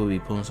Disney will be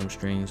pulling some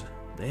strings.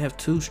 They have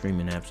 2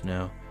 streaming apps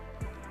now.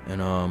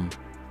 And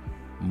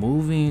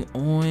moving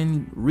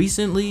on,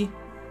 recently,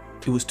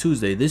 it was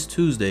Tuesday, this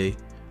Tuesday,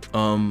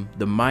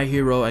 the My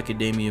Hero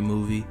Academia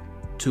movie,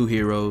 2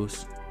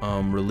 Heroes,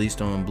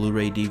 released on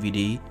Blu-ray,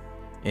 DVD,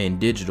 and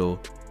digital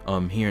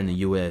here in the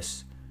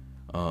US.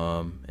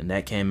 And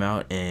that came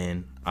out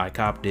and I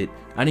copped it.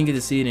 I didn't get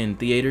to see it in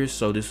theaters,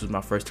 so this was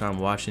my first time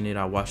watching it.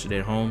 I watched it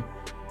at home,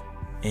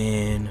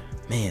 and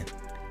man,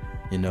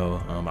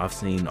 I've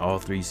seen all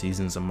 3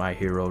 seasons of My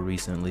Hero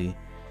recently,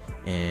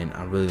 and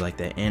I really like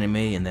that anime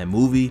and that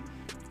movie.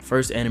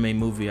 First anime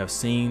movie I've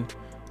seen,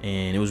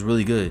 and it was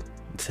really good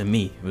to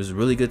me. It was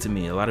really good to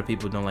me. A lot of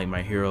people don't like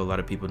My Hero. A lot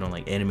of people don't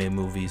like anime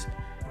movies.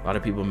 A lot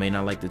of people may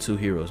not like the 2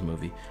 Heroes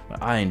movie,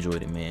 but I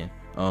enjoyed it, man.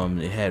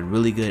 It had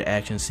really good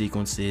action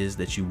sequences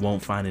that you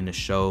won't find in the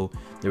show.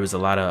 There was a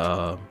lot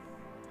of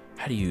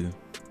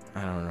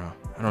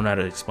I don't know how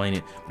to explain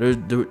it.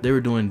 They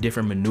were doing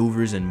different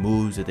maneuvers and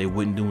moves that they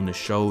wouldn't do in the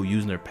show,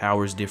 using their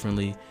powers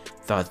differently.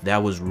 Thought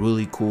that was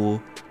really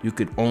cool. You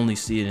could only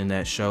see it in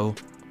that show.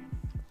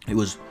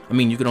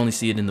 You could only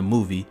see it in the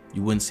movie.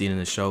 You wouldn't see it in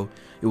the show.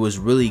 It was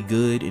really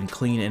good and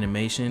clean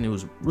animation. It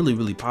was really,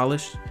 really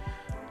polished.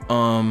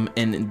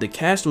 And the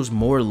cast was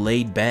more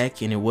laid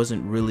back, and it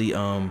wasn't really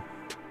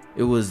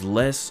it was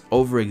less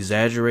over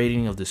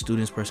exaggerating of the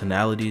students'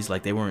 personalities.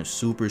 Like, they weren't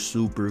super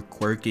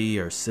quirky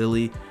or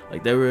silly.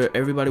 Like,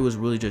 everybody was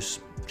really just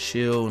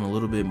chill and a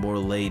little bit more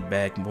laid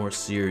back, more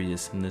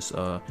serious in this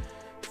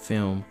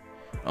film.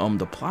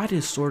 The plot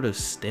is sort of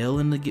stale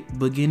in the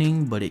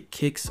beginning, but it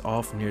kicks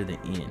off near the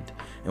end.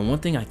 And one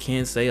thing I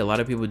can say, a lot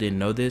of people didn't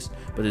know this,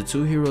 but the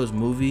 2 Heroes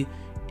movie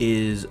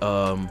is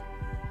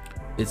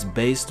It's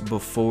based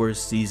before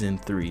season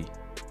 3.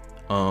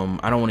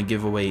 I don't want to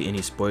give away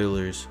any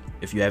spoilers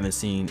if you haven't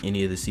seen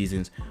any of the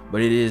seasons, but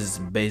it is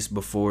based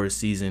before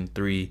season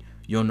 3.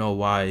 You'll know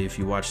why if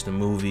you watch the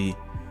movie.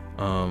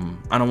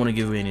 I don't want to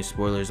give away any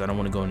spoilers. I don't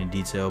want to go into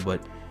detail,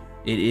 but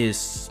it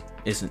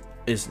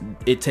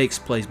takes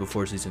place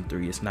before season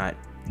 3. It's not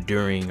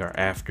during or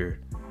after.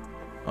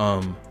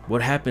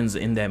 What happens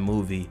in that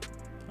movie,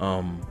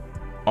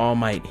 All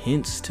Might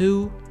hints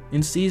to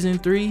in season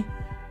 3.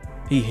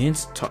 He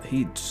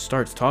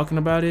starts talking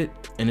about it,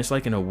 and it's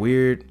like in a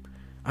weird,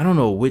 I don't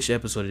know which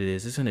episode it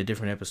is. It's in a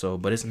different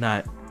episode, but it's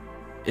not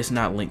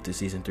linked to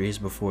season 3. It's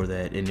before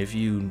that. And if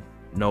you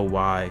know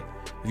why,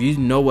 if you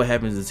know what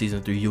happens in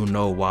season 3, you'll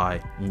know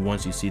why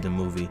once you see the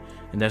movie.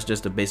 And that's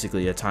just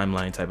basically a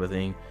timeline type of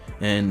thing.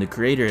 And the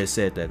creator has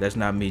said that. That's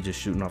not me just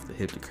shooting off the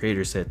hip. The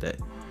creator said that.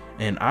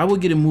 And I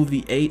would get a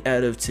movie 8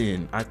 out of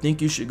 10. I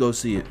think you should go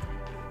see it.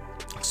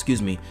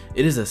 Excuse me.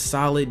 It is a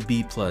solid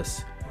B+.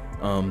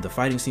 The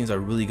fighting scenes are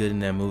really good in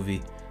that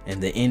movie,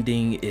 and the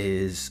ending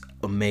is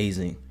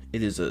amazing.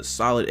 It is a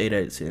solid 8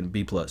 out of 10,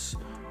 B+.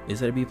 Is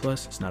that a B+?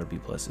 It's not a B+,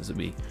 it's a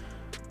B.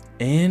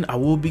 And I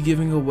will be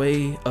giving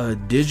away the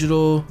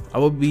digital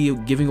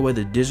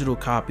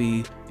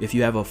copy. If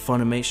you have a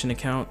Funimation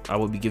account, I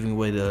will be giving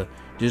away the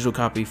digital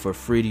copy for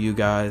free to you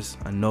guys.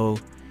 I know,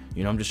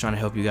 I'm just trying to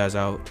help you guys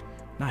out.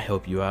 Not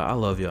help you out, I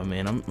love y'all,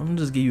 man. I'm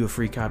just give you a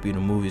free copy of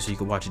the movie so you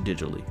can watch it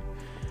digitally.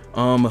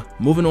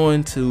 Moving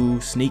on to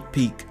sneak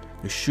peek,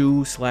 the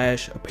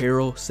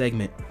shoe/apparel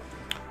segment.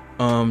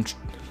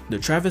 The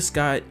Travis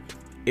Scott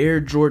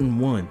Air Jordan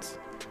 1s.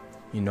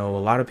 A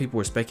lot of people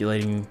were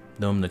speculating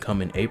them to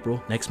come in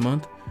April next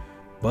month,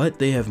 but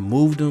they have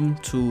moved them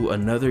to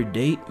another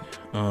date.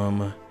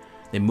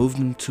 They moved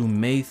them to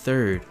May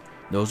 3rd.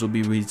 Those will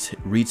be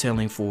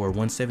retailing for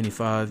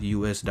 $175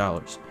 US.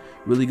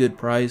 Really good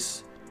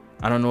price.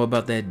 I don't know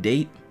about that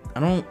date. I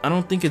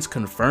don't think it's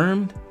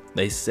confirmed.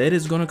 They said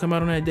it's gonna come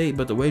out on that date,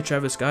 but the way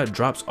Travis Scott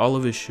drops all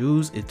of his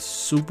shoes, it's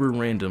super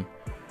random.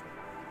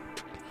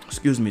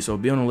 Excuse me, so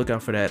be on the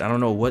lookout for that. I don't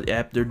know what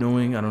app they're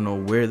doing. I don't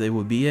know where they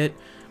will be at,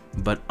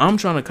 but I'm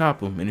trying to cop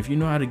them. And if you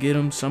know how to get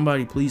them,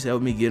 somebody please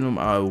help me get them.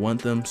 I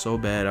want them so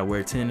bad. I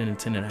wear 10 and a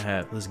 10 and a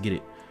half. Let's get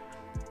it.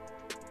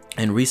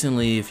 And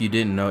recently, if you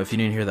didn't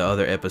hear the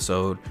other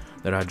episode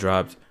that I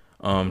dropped,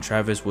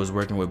 Travis was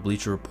working with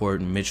Bleacher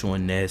Report and Mitchell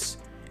and Ness,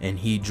 and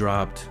he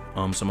dropped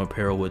some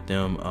apparel with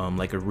them,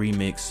 like a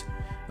remix.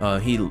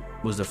 He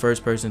was the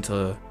first person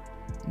to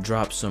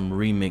drop some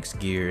remix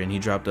gear, and he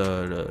dropped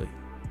the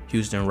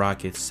Houston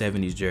Rockets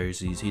 70s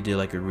jerseys. He did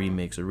like a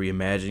remix, a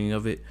reimagining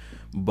of it.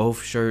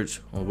 Both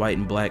shirts, a white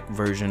and black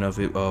version of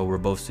it, were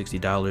both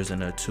 $60,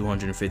 and a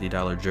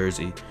 $250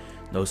 jersey.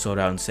 Those sold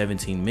out in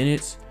 17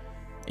 minutes.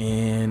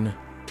 And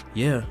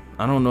yeah,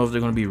 I don't know if they're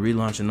going to be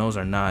relaunching those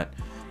or not.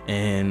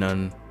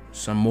 And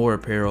some more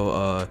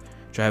apparel.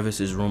 Travis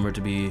is rumored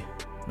to be,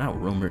 not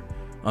rumored,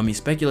 he's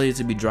speculated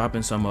to be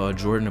dropping some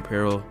Jordan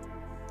apparel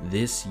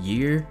this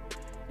year,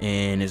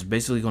 and it's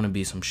basically going to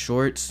be some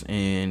shorts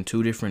and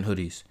 2 different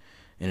hoodies,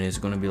 and it's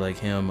going to be like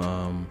him.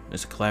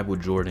 It's a collab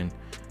with Jordan,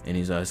 and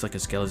he's it's like a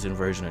skeleton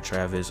version of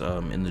Travis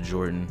in the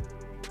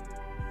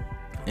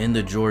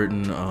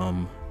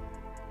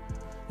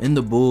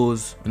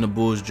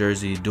Bulls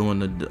jersey, doing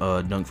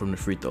the dunk from the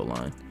free throw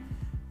line.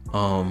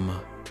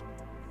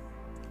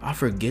 I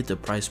forget the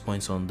price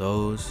points on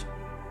those,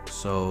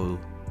 so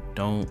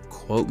don't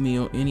quote me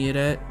on any of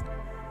that,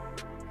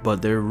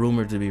 but they're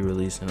rumored to be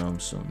releasing them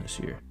soon this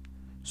year,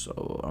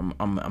 so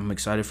I'm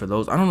excited for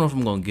those. I don't know if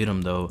I'm gonna get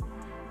them though,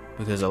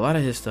 because a lot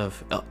of his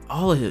stuff,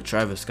 all of his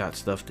Travis Scott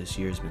stuff this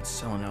year has been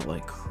selling out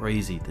like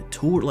crazy. The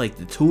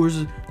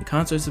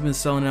concerts have been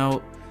selling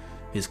out.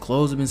 His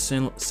clothes have been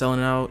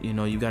selling out.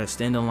 You gotta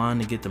stand in line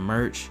to get the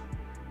merch.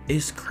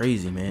 It's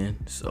crazy, man.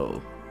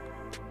 So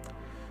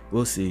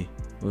we'll see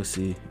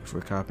if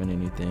we're copping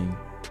anything.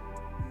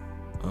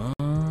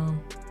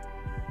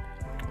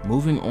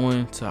 Moving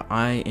on to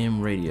I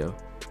Am Radio.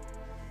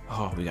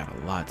 Oh, we got a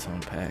lot to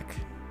unpack.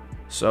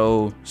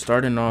 So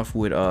starting off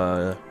with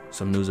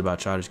some news about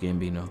Childish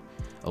Gambino.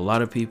 A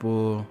lot of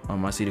people,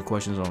 I see the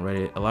questions on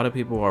Reddit. A lot of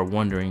people are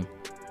wondering,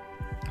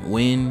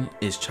 when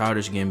is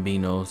Childish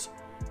Gambino's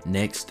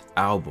next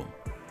album?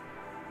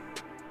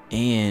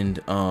 And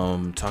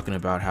talking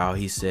about how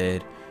he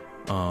said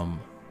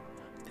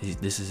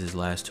this is his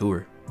last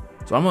tour.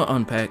 So I'm gonna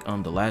unpack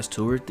the last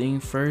tour thing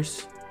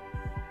first.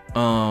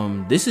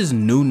 This is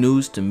new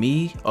news to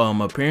me.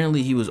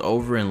 Apparently he was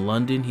over in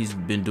London. He's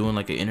been doing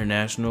like an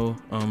international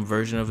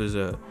version of his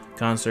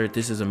concert,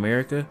 This Is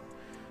America.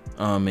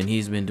 And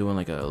he's been doing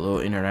like a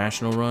little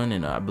international run,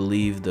 and I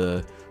believe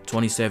the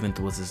 27th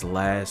was his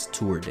last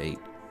tour date.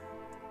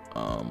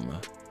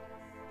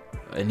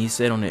 And he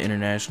said on the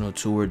international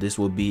tour this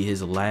will be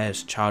his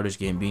last Childish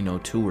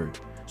Gambino tour.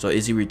 So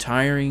is he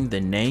retiring the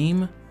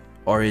name,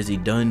 or is he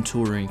done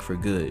touring for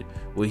good?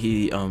 Will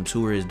he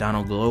tour as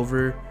Donald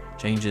Glover,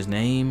 change his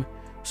name?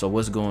 So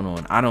what's going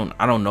on? I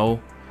don't know.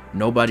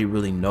 Nobody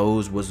really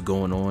knows what's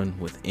going on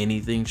with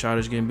anything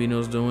Childish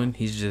Gambino's doing.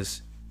 He's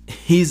just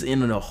He's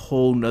in a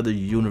whole nother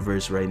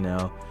universe right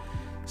now.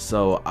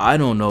 So I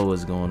don't know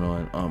what's going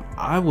on.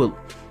 I would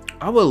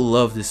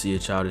love to see a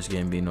Childish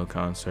Gambino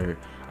concert.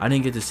 I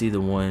didn't get to see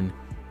the one.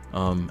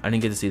 I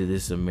didn't get to see the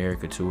This Is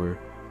America tour.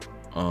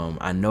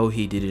 I know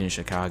he did it in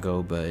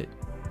Chicago, but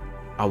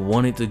I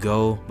wanted to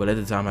go, but at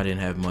the time I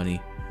didn't have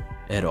money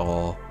at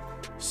all.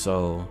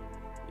 So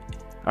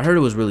I heard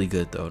it was really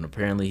good though, and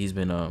apparently he's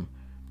been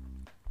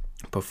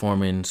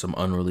performing some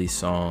unreleased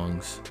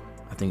songs.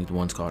 I think the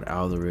one's called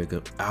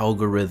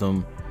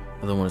Algorithm.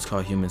 Another one is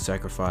called Human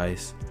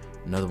Sacrifice.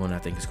 Another one I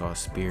think is called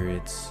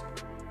Spirits,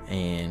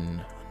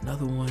 and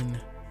another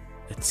one,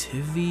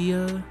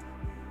 Ativia,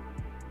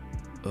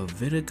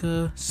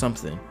 Avitica,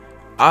 something.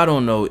 I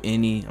don't know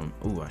any.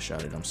 I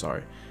shouted. I'm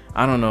sorry.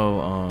 I don't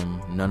know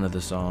none of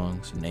the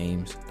songs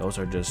names. Those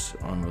are just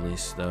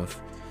unreleased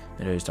stuff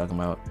that he's talking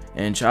about.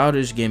 And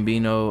Childish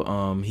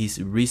Gambino,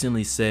 he's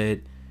recently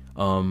said,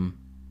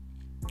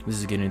 this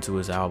is getting into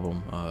his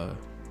album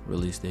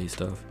release date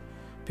stuff.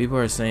 People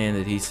are saying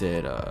that he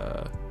said,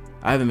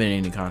 I haven't been in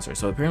any concert.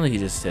 So apparently he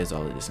just says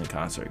all of this in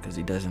concert because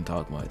he doesn't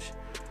talk much.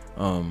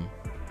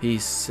 He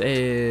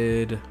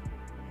said,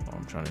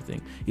 I'm trying to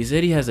think. He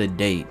said he has a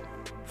date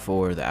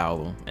for the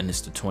album and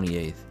it's the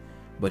 28th,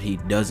 but he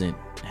doesn't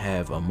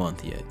have a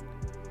month yet.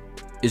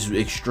 It's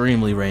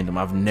extremely random.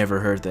 I've never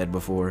heard that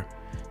before.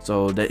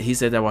 So that he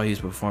said that while he was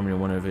performing in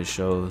one of his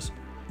shows.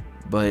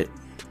 But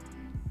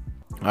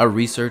I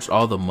researched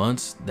all the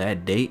months,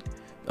 that date,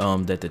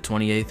 that the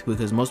 28th,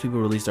 because most people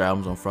release their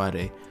albums on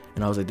Friday,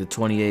 and I was like the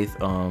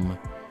 28th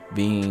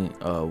being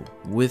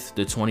with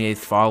the 28th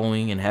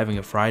following and having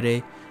a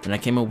Friday, and I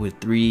came up with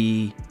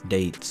 3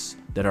 dates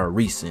that are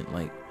recent,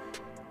 like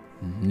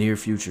near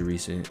future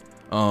recent.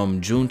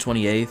 June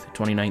 28th,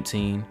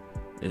 2019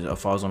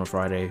 falls on a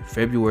Friday.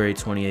 February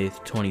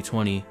 28th,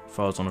 2020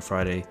 falls on a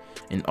Friday,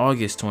 and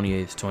August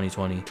 28th,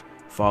 2020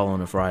 fall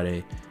on a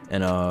Friday.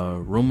 And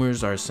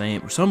rumors are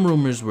saying, some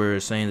rumors were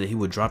saying that he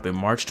would drop it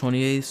March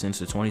 28th, since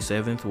the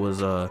 27th was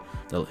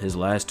his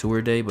last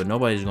tour day, but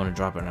nobody's going to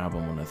drop an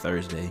album on a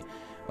Thursday.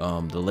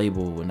 The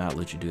label will not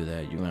let you do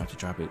that. You're going to have to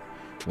drop it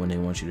when they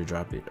want you to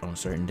drop it on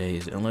certain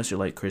days, unless you're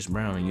like Chris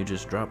Brown and you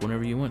just drop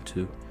whenever you want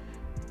to.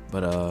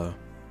 But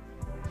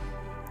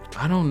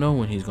I don't know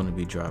when he's going to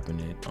be dropping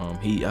it.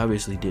 He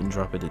obviously didn't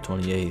drop it the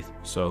 28th,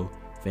 so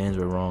fans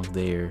were wrong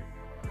there.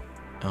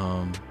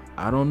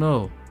 I don't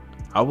know.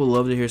 I would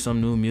love to hear some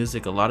new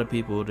music. A lot of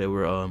people that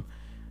were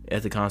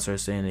at the concert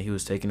saying that he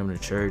was taking them to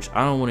church.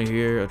 I don't want to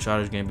hear a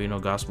Childish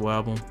Gambino gospel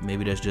album.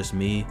 Maybe that's just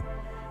me.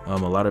 A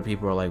lot of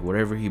people are like,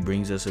 whatever he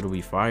brings us, it'll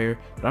be fire.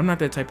 But I'm not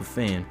that type of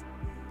fan.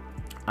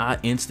 I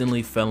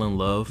instantly fell in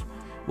love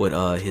with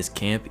his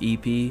Camp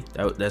EP.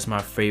 That's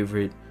my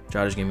favorite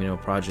Childish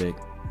Gambino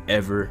project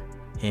ever,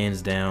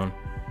 hands down.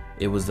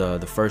 It was the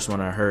first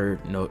one I heard.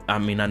 I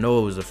know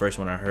it was the first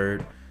one I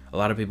heard. A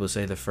lot of people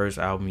say the first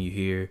album you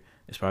hear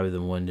is probably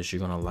the one that you're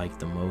gonna like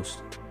the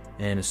most,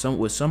 and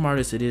with some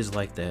artists it is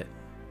like that.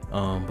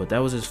 But that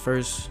was his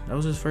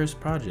first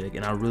project,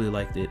 and I really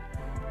liked it.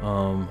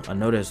 I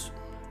know that's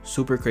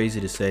super crazy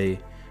to say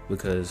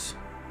because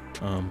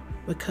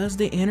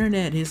the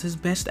internet is his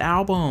best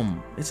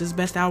album. It's his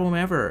best album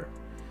ever,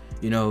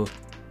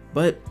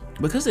 but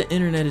because the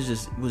internet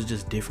was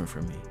just different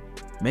for me.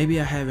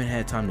 Maybe I haven't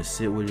had time to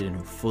sit with it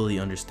and fully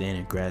understand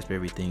and grasp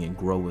everything and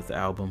grow with the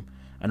album.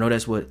 I know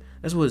that's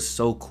what's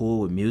so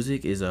cool with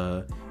music is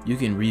you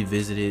can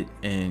revisit it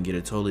and get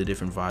a totally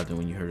different vibe than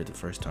when you heard it the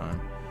first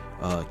time.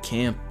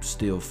 Camp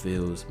still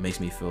makes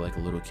me feel like a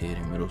little kid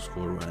in middle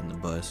school riding the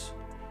bus.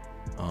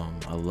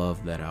 I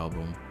love that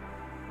album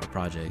or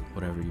project,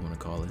 whatever you want to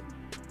call it.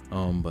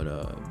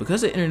 But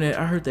because of the internet,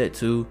 I heard that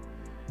too,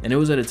 and it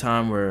was at a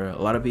time where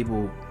a lot of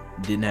people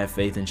didn't have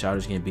faith in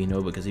Childish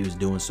Gambino because he was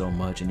doing so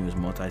much and he was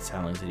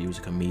multi-talented. He was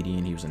a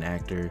comedian, he was an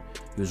actor,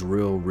 he was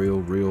real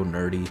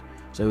nerdy.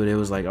 So it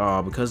was like,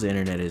 because the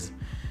internet is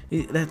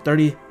that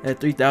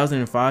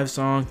 3005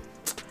 song,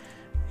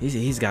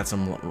 he's got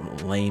some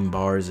lame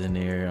bars in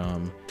there.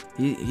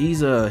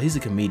 He's a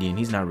comedian.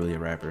 He's not really a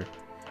rapper.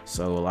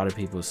 So a lot of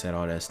people said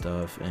all that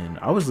stuff, and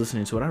I was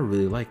listening to it. I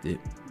really liked it.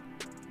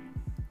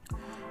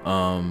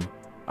 I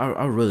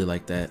really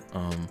liked that.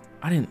 I'm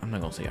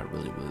not gonna say I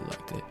really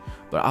liked it,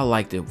 but I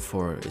liked it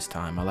for its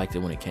time. I liked it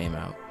when it came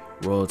out.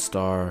 World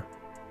Star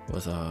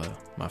was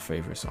my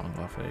favorite song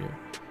off of there.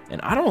 And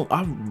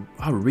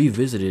I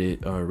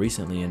revisited it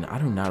recently, and I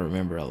do not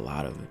remember a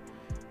lot of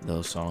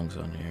those songs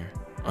on there.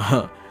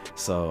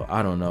 So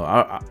I don't know.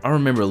 I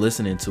remember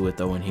listening to it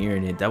though and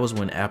hearing it. That was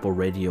when Apple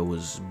Radio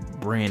was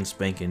brand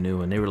spanking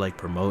new, and they were like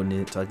promoting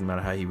it, talking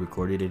about how he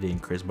recorded it in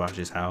Chris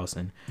Bosh's house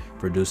and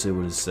produced it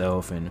with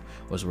himself and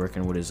was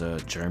working with his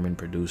German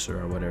producer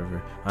or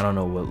whatever. I don't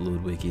know what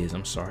Ludwig is.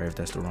 I'm sorry if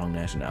that's the wrong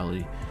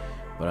nationality.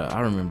 But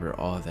I remember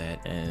all of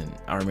that, and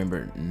I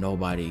remember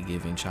nobody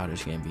giving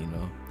Childish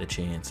Gambino the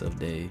chance of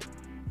day.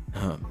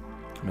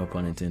 No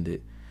pun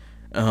intended.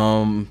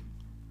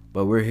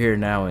 But we're here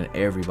now, and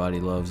everybody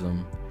loves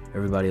him.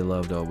 Everybody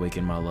loved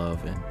Awaken My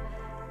Love and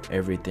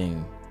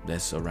everything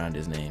that's around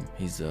his name.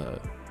 He's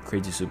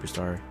Crazy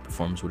Superstar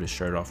performs with his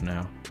shirt off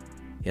now.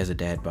 He has a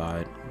dad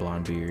bod,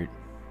 blonde beard.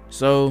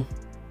 So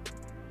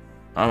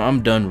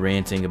I'm done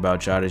ranting about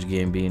Childish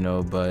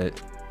Gambino,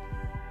 but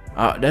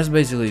that's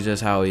basically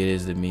just how it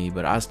is to me.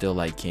 But I still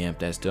like Camp.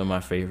 That's still my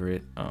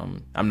favorite.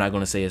 I'm not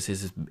gonna say it's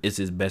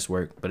his best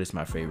work, but it's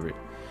my favorite.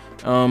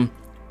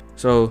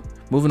 So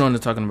moving on to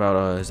talking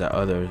about his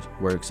other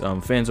works,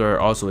 fans are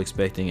also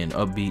expecting an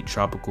upbeat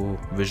tropical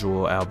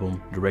visual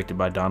album directed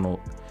by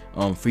Donald,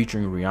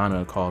 featuring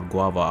Rihanna, called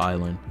Guava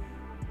Island.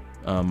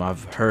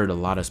 I've heard a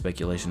lot of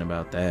speculation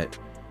about that,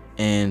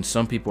 and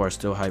some people are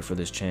still hyped for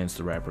this Chance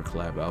the Rapper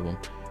collab album.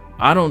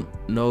 I don't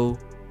know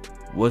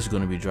what's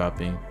going to be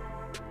dropping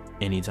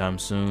anytime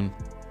soon,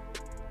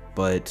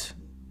 but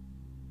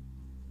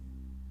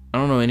I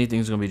don't know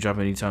anything's going to be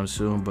dropping anytime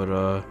soon,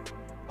 but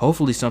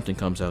hopefully something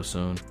comes out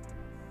soon.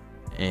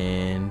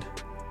 And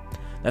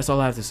that's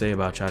all I have to say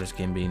about Childish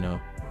Gambino.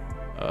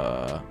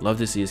 Love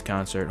to see his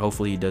concert.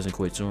 Hopefully he doesn't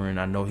quit touring.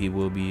 I know he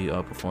will be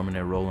performing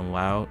at Rolling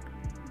Loud,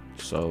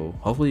 so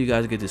hopefully you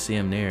guys get to see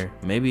him there.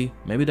 Maybe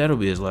that'll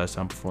be his last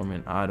time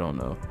performing. I don't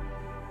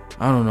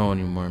know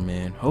anymore,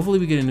 man. Hopefully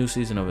we get a new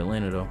season of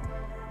Atlanta though.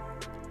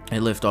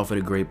 It left off at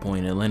a great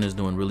point. Atlanta's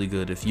doing really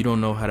good. If you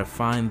don't know how to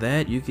find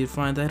that, you can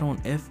find that on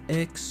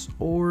FX,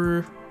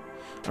 or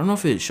I don't know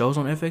if it shows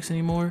on FX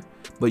anymore,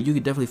 but you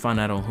could definitely find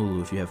that on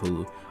Hulu if you have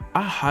Hulu.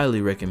 I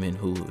highly recommend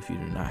Hulu if you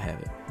do not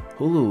have it.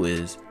 Hulu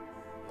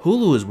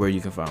is where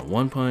you can find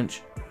One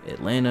Punch,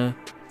 Atlanta.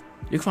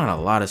 You can find a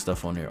lot of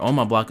stuff on there. On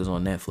My Block is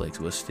on Netflix,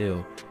 but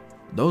still,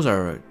 those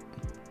are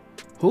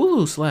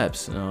Hulu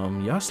slaps.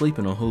 Y'all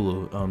sleeping on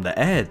Hulu. The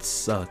ads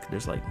suck.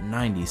 There's like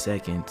 90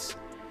 seconds.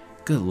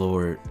 Good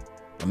lord,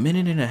 a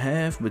minute and a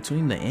half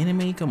between the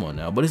anime. Come on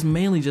now, but it's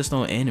mainly just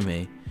on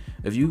anime.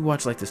 If you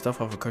watch like the stuff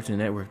off of Cartoon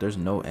Network, there's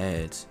no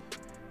ads.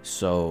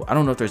 So I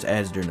don't know if there's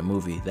ads during the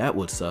movie. That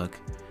would suck.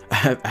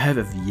 I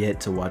have yet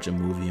to watch a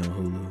movie on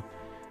Hulu.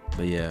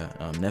 But yeah,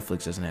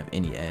 Netflix doesn't have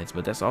any ads,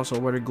 but that's also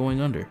where they're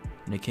going under,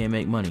 and they can't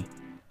make money.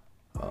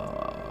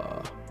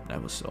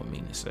 That was so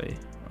mean to say.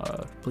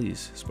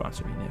 Please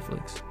sponsor me,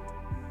 Netflix.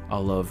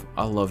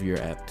 I love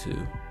your app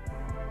too.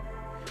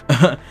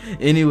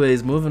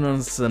 Anyways, moving on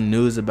to some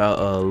news about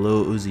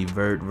Lil Uzi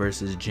Vert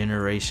versus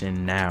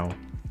Generation Now.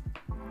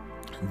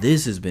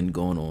 This has been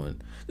going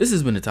on. This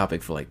has been a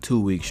topic for like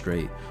 2 weeks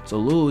straight. So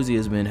Lil Uzi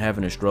has been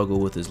having a struggle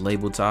with his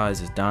label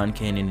ties as Don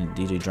Cannon and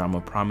DJ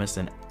Drama promised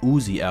an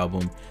Uzi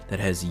album that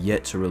has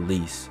yet to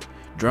release.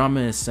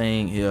 Drama is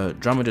saying,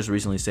 Drama just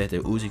recently said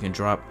that Uzi can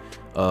drop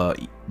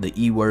the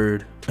E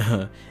word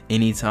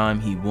anytime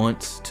he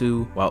wants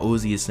to, while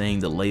Uzi is saying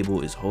the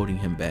label is holding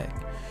him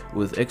back.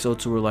 With XO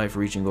Tour Life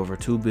reaching over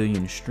 2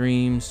 billion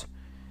streams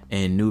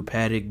and New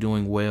Paddock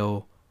doing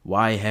well,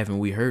 why haven't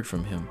we heard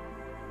from him?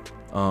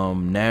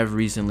 Nav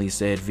recently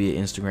said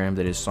via Instagram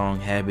that his song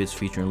Habits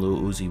featuring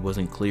Lil Uzi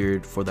wasn't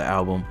cleared for the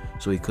album,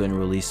 so he couldn't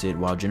release it,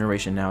 while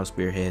Generation Now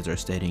spearheads are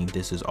stating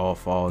this is all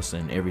false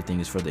and everything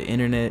is for the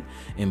internet,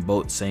 and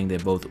both saying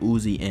that both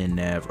Uzi and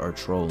Nav are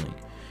trolling.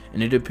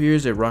 And it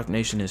appears that Roc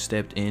Nation has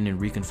stepped in and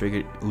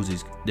reconfigured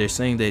Uzi's. They're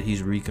saying that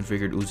he's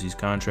reconfigured Uzi's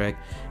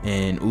contract,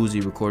 and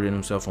Uzi recorded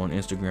himself on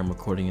Instagram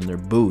recording in their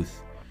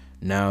booth.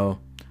 Now,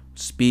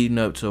 speeding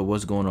up to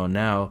what's going on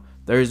now,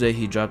 Thursday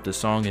he dropped a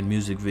song and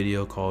music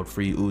video called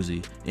Free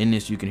Uzi. In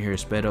this you can hear a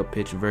sped up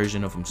pitched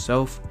version of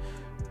himself.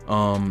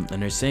 And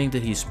they're saying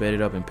that he sped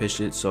it up and pitched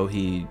it so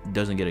he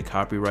doesn't get a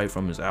copyright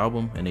from his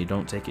album and they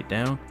don't take it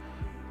down.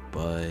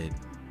 But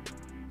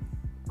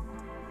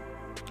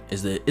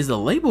is the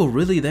label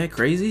really that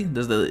crazy?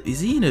 Is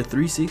he in a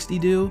 360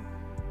 deal?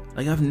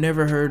 Like, I've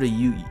never heard of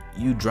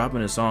you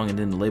dropping a song and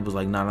then the label's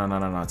like,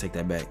 nah, take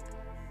that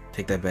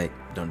back.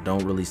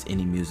 Don't release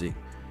any music.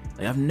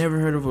 Like, I've never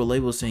heard of a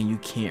label saying you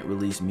can't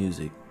release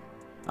music.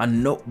 I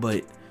know,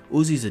 but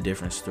Uzi's a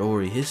different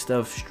story. His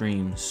stuff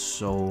streams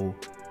so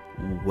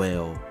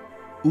well.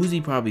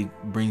 Uzi probably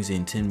brings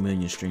in 10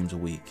 million streams a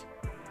week,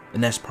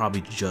 and that's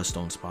probably just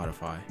on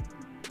Spotify.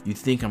 You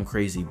think I'm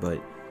crazy,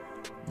 but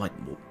like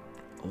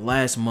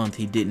last month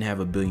he didn't have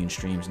 1 billion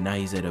streams. Now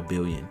he's at 1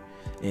 billion.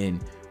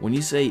 And when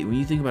you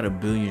think about 1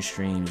 billion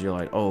streams, you're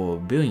like, oh,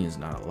 1 billion's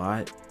not a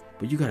lot,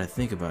 but you gotta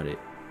think about it.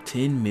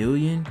 10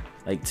 million,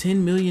 like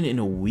 10 million in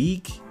a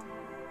week,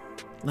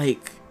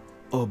 like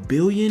 1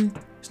 billion.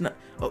 It's not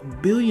 1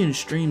 billion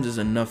streams is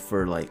enough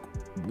for like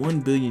 1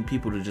 billion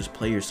people to just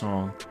play your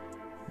song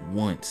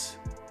once.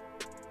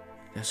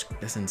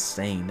 That's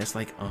insane. That's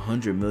like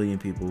 100 million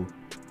people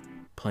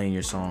playing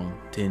your song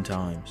 10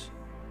 times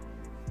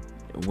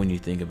when you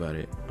think about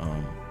it.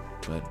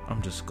 But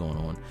I'm just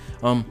going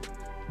on.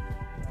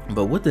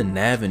 But with the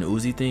Nav and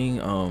Uzi thing,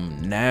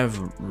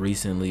 Nav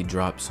recently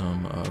dropped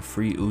some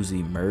Free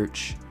Uzi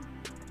merch,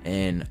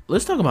 and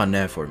let's talk about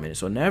Nav for a minute.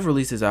 So Nav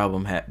released his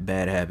album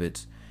Bad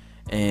Habits,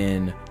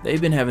 and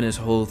they've been having this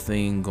whole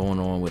thing going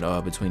on with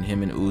between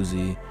him and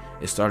Uzi,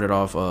 it started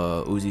off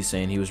Uzi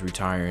saying he was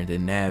retiring,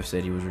 then Nav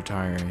said he was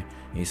retiring.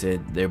 He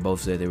said they both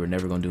said they were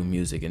never gonna do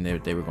music and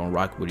they were gonna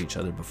rock with each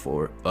other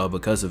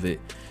because of it.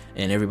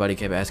 And everybody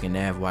kept asking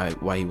Nav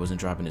why he wasn't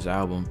dropping his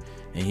album,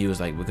 and he was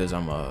like, because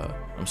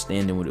I'm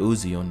standing with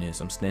Uzi on this.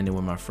 I'm standing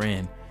with my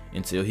friend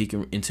until he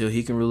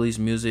can release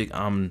music.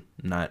 I'm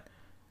not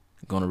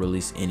gonna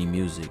release any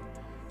music.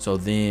 So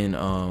then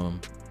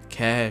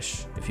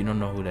Cash, if you don't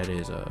know who that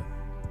is,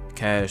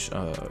 Cash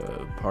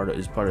part of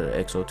the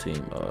EXO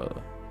team,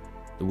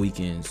 the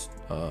Weeknd's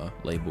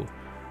label.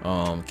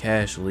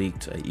 Cash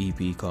leaked an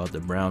EP called the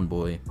Brown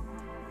Boy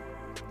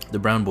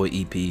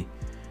EP,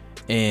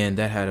 and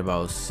that had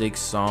about 6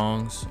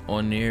 songs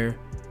on there,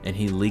 and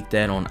he leaked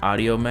that on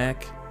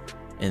Audiomack.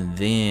 And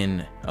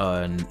then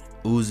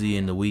Uzi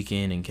and the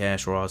Weeknd and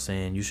Cash were all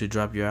saying, you should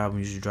drop your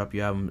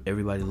album,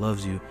 everybody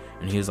loves you.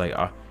 And he was like,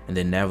 and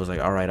then Nav was like,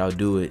 all right, I'll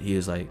do it. He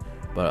was like,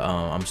 but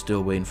I'm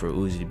still waiting for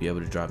Uzi to be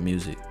able to drop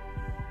music.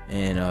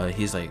 And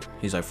he's like,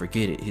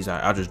 forget it. He's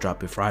like, I'll just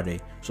drop it Friday.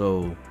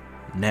 So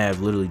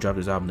Nav literally dropped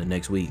his album the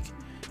next week.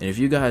 And if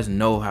you guys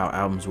know how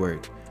albums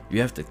work, you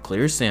have to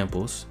clear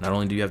samples. Not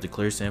only do you have to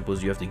clear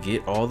samples, you have to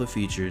get all the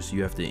features,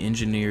 you have to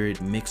engineer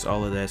it, mix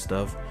all of that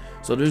stuff.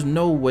 So there's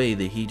no way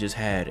that he just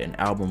had an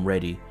album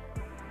ready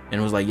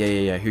and was like,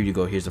 yeah, here you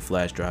go, here's a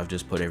flash drive,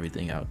 just put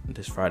everything out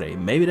this Friday.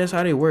 Maybe that's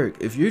how they work.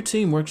 If your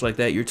team works like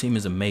that, your team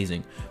is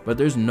amazing. But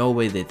there's no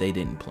way that they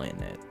didn't plan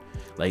that.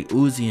 Like,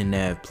 Uzi and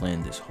Nav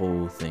planned this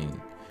whole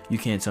thing. You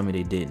can't tell me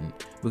they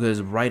didn't,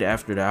 because right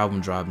after the album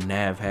dropped,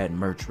 Nav had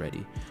merch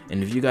ready.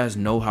 And if you guys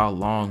know how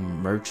long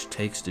merch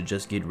takes to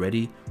just get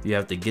ready, you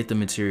have to get the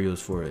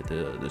materials for it,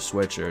 the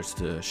sweatshirts,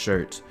 the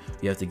shirts.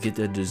 You have to get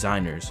the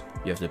designers.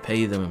 You have to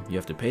pay them. You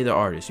have to pay the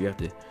artists. You have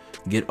to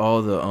get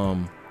all the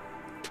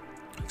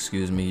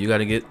you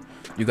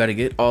gotta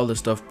get all the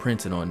stuff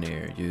printed on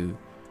there. You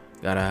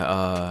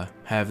gotta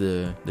have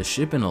the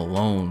shipping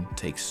alone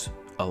takes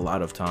a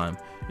lot of time.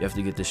 You have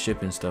to get the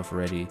shipping stuff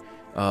ready.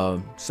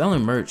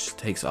 Selling merch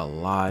takes a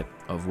lot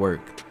of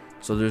work.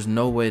 So there's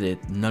no way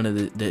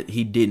that that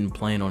he didn't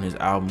plan on his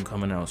album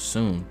coming out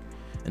soon.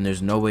 And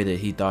there's no way that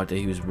he thought that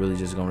he was really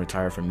just gonna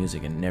retire from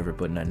music and never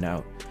put nothing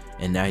out.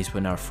 And now he's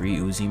putting out free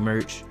Uzi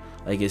merch.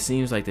 Like, it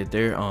seems like that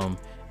they're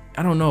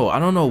I don't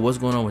know what's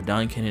going on with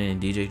Don Cannon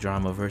and DJ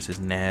Drama versus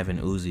Nav and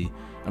Uzi.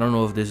 I don't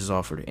know if this is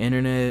all for the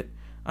internet.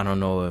 I don't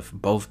know if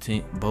both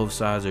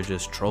sides are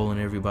just trolling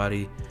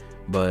everybody.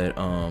 But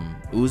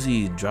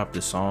Uzi dropped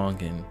a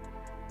song, and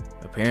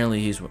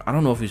apparently I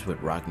don't know if he's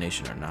with Roc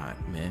Nation or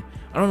not, man.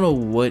 I don't know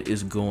what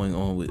is going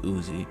on with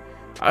Uzi.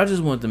 I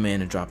just want the man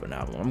to drop an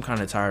album. I'm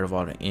kind of tired of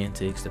all the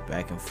antics, the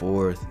back and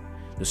forth.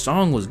 The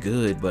song was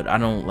good, but I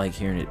don't like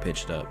hearing it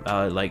pitched up.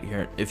 I like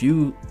hearing, if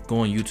you go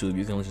on YouTube,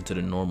 you can listen to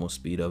the normal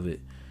speed of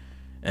it,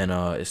 and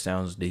it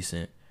sounds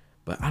decent.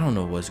 But I don't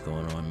know what's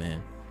going on,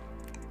 man.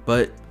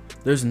 But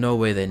there's no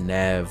way that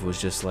Nav was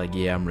just like,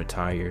 yeah, I'm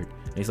retired.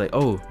 And he's like,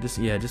 oh,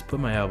 just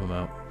put my album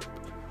out.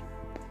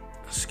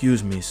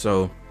 Excuse me.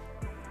 So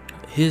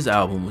his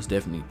album was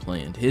definitely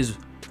planned. His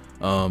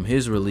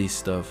release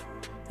stuff,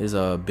 his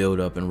build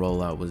up and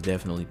rollout was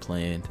definitely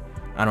planned.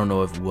 I don't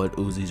know what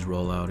Uzi's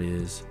rollout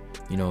is.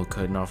 You know,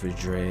 cutting off his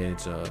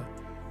dreads,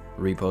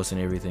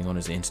 reposting everything on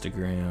his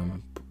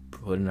Instagram,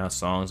 putting out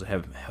songs,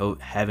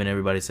 having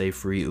everybody say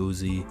free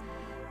Uzi.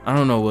 I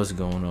don't know what's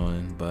going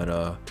on,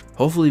 but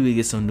hopefully we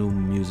get some new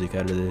music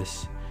out of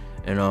this.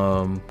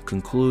 And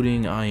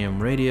concluding I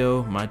Am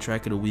Radio, my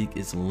track of the week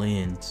is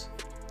Lens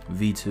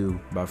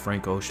V2 by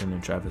Frank Ocean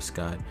and Travis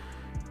Scott.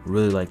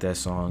 Really like that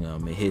song.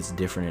 It hits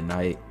different at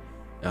night.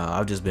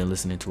 I've just been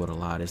listening to it a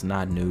lot. It's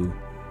not new.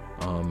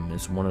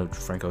 It's one of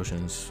Frank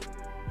Ocean's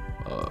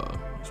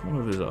it's one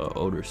of his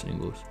older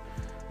singles,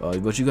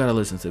 but you gotta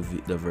listen to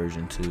the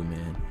version 2,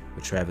 man,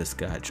 with Travis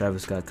Scott.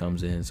 Travis Scott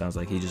comes in, sounds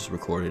like he just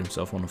recorded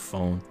himself on the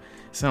phone.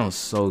 It sounds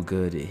so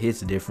good. It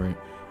hits different.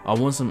 I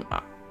want some,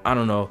 I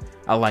don't know,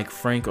 I like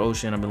Frank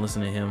Ocean. I've been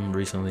listening to him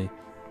recently,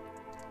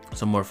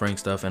 some more Frank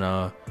stuff, and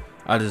I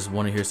just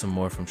want to hear some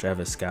more from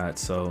Travis Scott.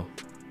 So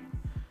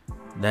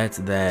that's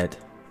that.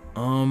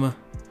 And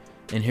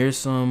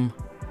here's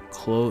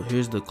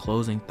the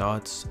closing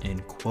thoughts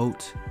and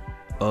quote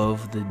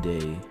of the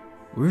day.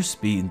 We're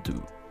speeding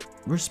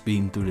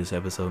through this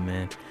episode,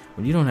 man.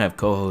 When you don't have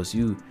co-hosts,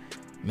 you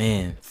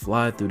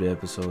fly through the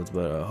episodes.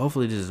 But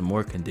hopefully this is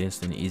more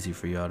condensed and easy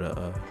for y'all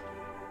to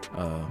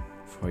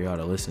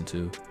listen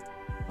to.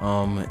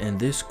 And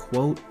this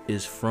quote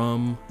is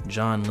from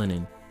John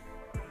Lennon.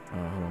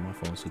 Hold on, my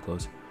phone's too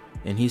close.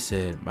 And he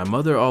said, "My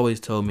mother always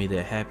told me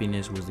that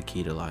happiness was the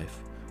key to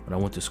life. When I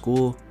went to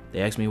school,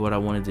 they asked me what I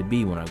wanted to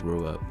be when I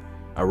grew up.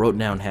 I wrote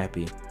down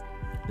happy.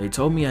 They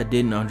told me I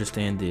didn't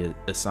understand the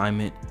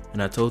assignment,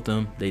 and I told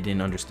them they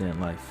didn't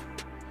understand life."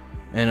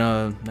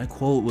 And that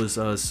quote was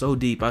so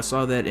deep. I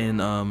saw that in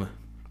my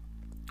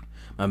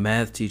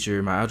math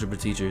teacher, my algebra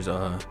teacher's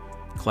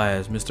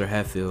class, Mr.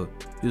 Hatfield.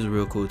 He was a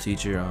real cool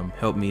teacher.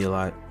 Helped me a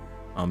lot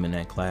in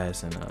that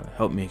class, and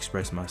helped me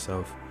express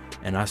myself.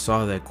 And I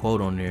saw that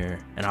quote on there,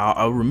 and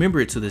I'll remember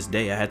it to this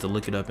day. I had to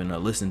look it up and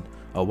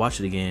watch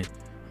it again.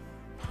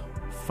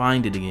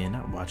 find it again,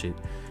 not watch it.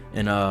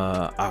 And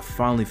I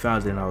finally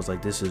found it, and I was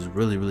like, this is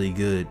really, really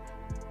good.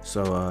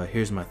 So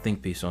here's my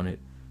think piece on it.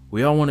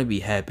 We all want to be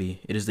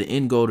happy. It is the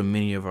end goal to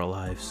many of our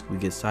lives. We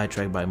get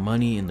sidetracked by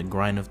money and the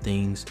grind of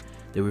things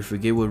that we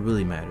forget what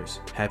really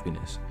matters: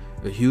 happiness.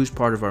 A huge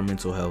part of our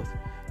mental health,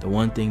 the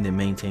one thing that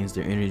maintains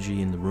their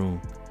energy in the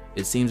room.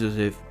 It seems as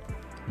if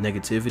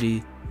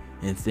negativity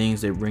and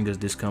things that bring us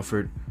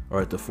discomfort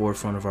are at the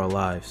forefront of our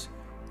lives.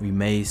 We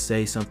may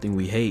say something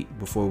we hate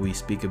before we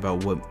speak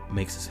about what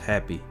makes us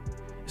happy.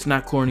 It's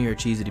not corny or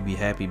cheesy to be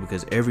happy,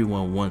 because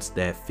everyone wants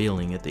that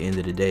feeling at the end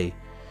of the day.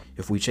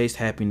 If we chased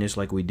happiness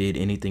like we did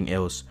anything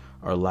else,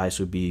 our lives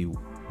would be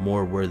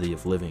more worthy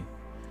of living.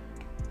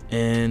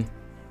 And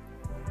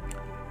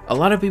a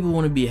lot of people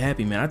want to be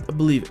happy, man. I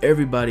believe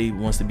everybody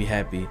wants to be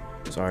happy.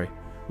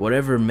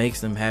 Whatever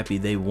makes them happy,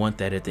 they want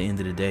that at the end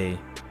of the day.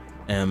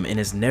 And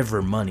it's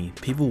never money.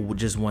 People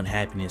just want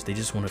happiness. They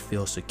just want to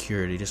feel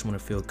secure. They just want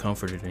to feel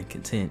comforted and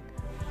content,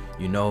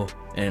 you know.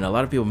 And a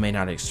lot of people may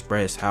not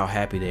express how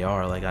happy they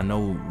are. Like, I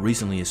know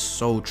recently it's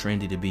so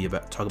trendy to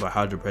talk about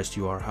how depressed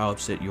you are, how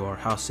upset you are,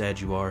 how sad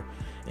you are,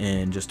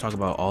 and just talk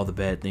about all the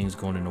bad things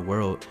going in the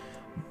world.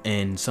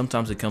 And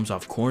sometimes it comes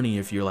off corny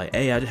if you're like,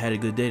 hey, I just had a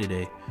good day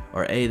today,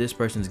 or hey, this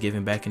person's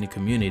giving back in the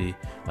community.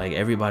 Like,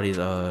 everybody's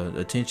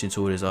attention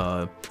to it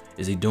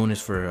is he doing this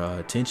for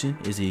attention?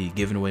 Is he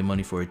giving away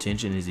money for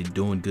attention? Is he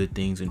doing good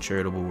things and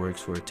charitable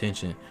works for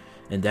attention?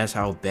 And that's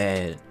how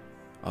bad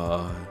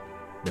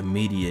the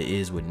media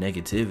is with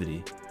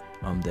negativity.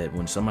 That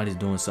when somebody's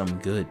doing something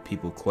good,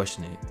 people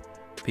question it.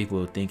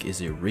 People think,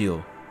 is it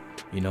real?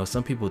 You know,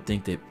 some people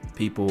think that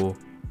people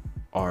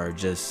are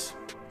just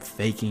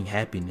faking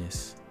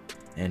happiness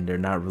and they're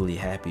not really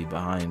happy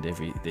behind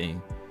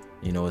everything.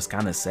 You know, it's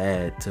kind of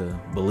sad to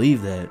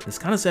believe that. It's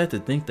kind of sad to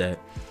think that.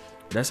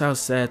 That's how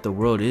sad the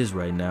world is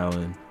right now.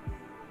 And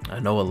I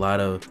know a lot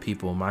of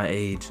people my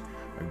age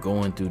are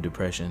going through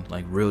depression,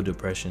 like real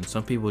depression.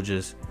 Some people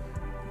just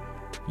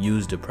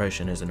use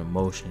depression as an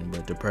emotion,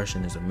 but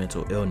depression is a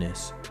mental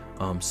illness.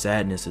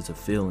 Sadness is a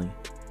feeling.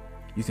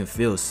 You can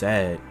feel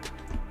sad,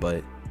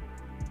 but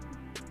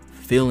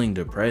feeling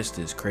depressed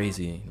is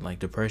crazy. Like,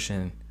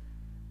 depression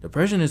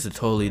is a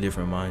totally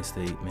different mind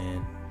state,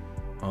 man.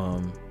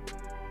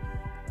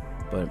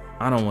 But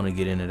I don't want to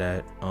get into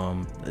that.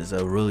 It's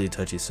a really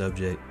touchy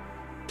subject.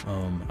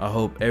 I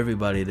hope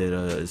everybody that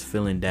is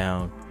feeling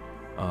down,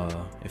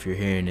 if you're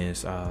hearing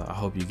this, I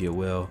hope you get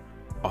well.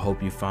 I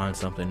hope you find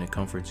something that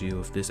comforts you.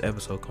 If this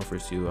episode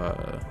comforts you,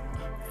 I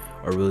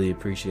really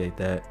appreciate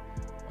that.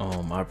 I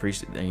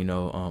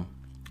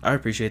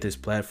appreciate this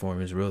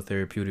platform. It's real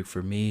therapeutic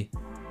for me.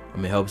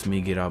 It helps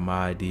me get out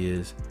my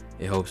ideas.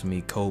 It helps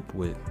me cope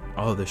with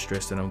all the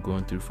stress that I'm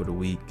going through for the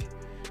week.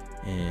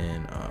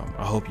 And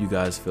I hope you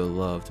guys feel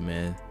loved,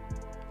 man.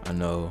 I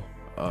know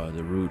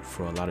the root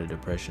for a lot of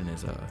depression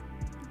is a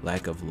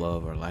lack of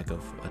love or lack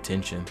of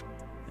attention,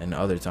 and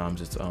other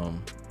times it's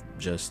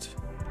just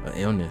an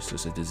illness.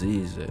 It's a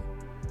disease that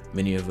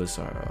many of us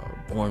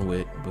are born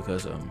with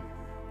because of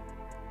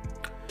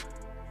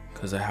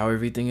how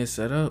everything is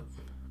set up.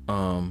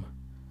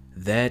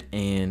 That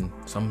and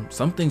some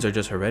things are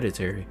just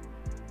hereditary,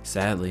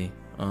 sadly.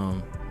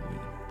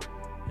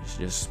 It's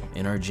just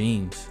in our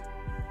genes.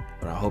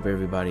 But I hope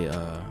everybody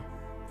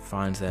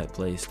finds that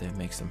place that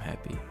makes them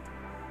happy.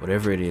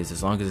 Whatever it is,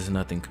 as long as it's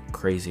nothing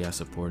crazy, I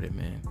support it,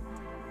 man.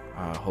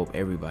 I hope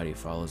everybody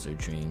follows their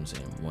dreams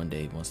and one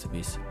day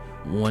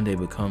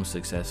becomes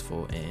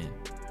successful and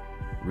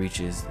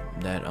reaches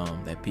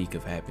that peak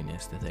of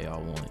happiness that they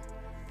all want.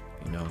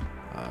 You know,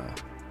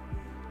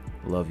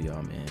 love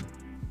y'all, man.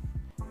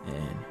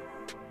 And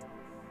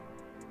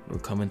we're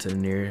coming to the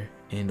near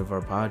end of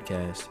our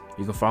podcast.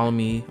 You can follow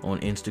me on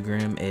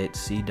Instagram at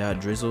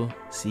c.drizzle,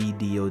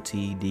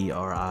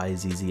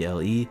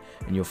 CDOTDRIZZLE,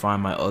 and you'll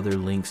find my other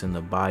links in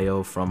the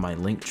bio from my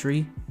link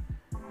tree.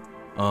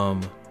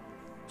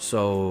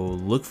 So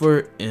look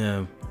for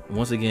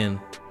once again,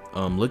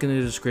 look in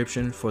the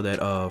description for that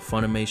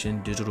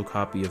Funimation digital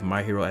copy of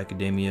My Hero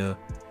Academia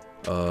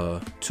 2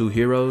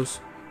 Heroes.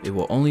 It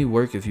will only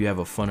work if you have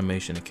a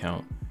Funimation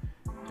account.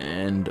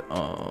 And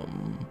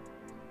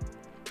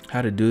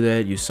how to do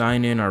that: you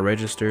sign in or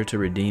register to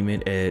redeem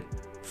it at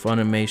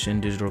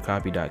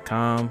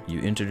FunimationDigitalCopy.com.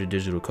 You enter the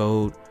digital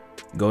code,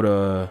 go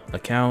to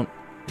account,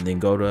 and then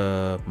go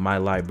to my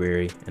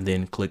library, and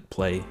then click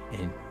play,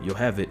 and you'll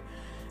have it.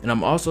 And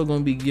I'm also going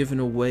to be giving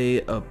away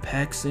a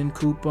PAXN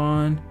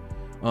coupon.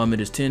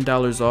 It is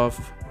 $10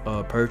 off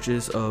a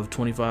purchase of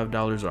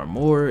 $25 or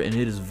more, and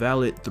it is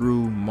valid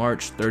through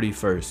March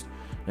 31st.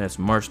 That's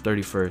March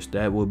 31st.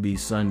 That will be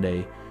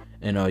Sunday.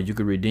 And you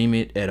can redeem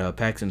it at a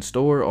PAXN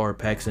store or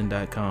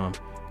PAXN.com.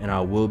 And I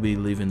will be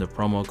leaving the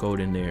promo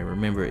code in there.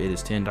 Remember, it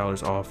is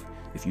 $10 off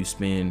if you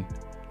spend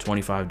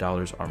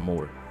 $25 or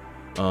more.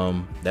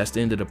 That's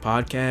the end of the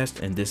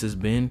podcast, and this has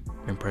been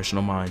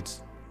Impressional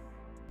Minds.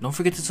 Don't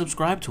forget to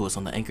subscribe to us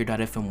on the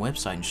Anchor.fm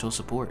website and show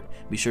support.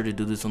 Be sure to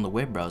do this on the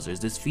web browser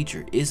as this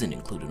feature isn't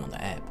included on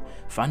the app.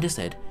 Find us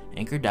at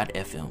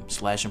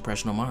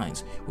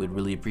Anchor.fm/ImpressionalMinds. We'd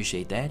really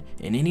appreciate that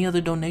and any other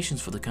donations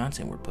for the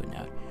content we're putting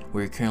out.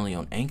 We're currently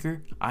on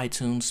Anchor,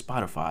 iTunes,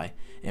 Spotify,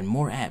 and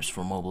more apps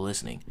for mobile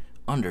listening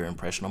under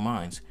Impressional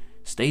Minds.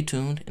 Stay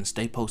tuned and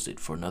stay posted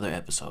for another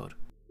episode.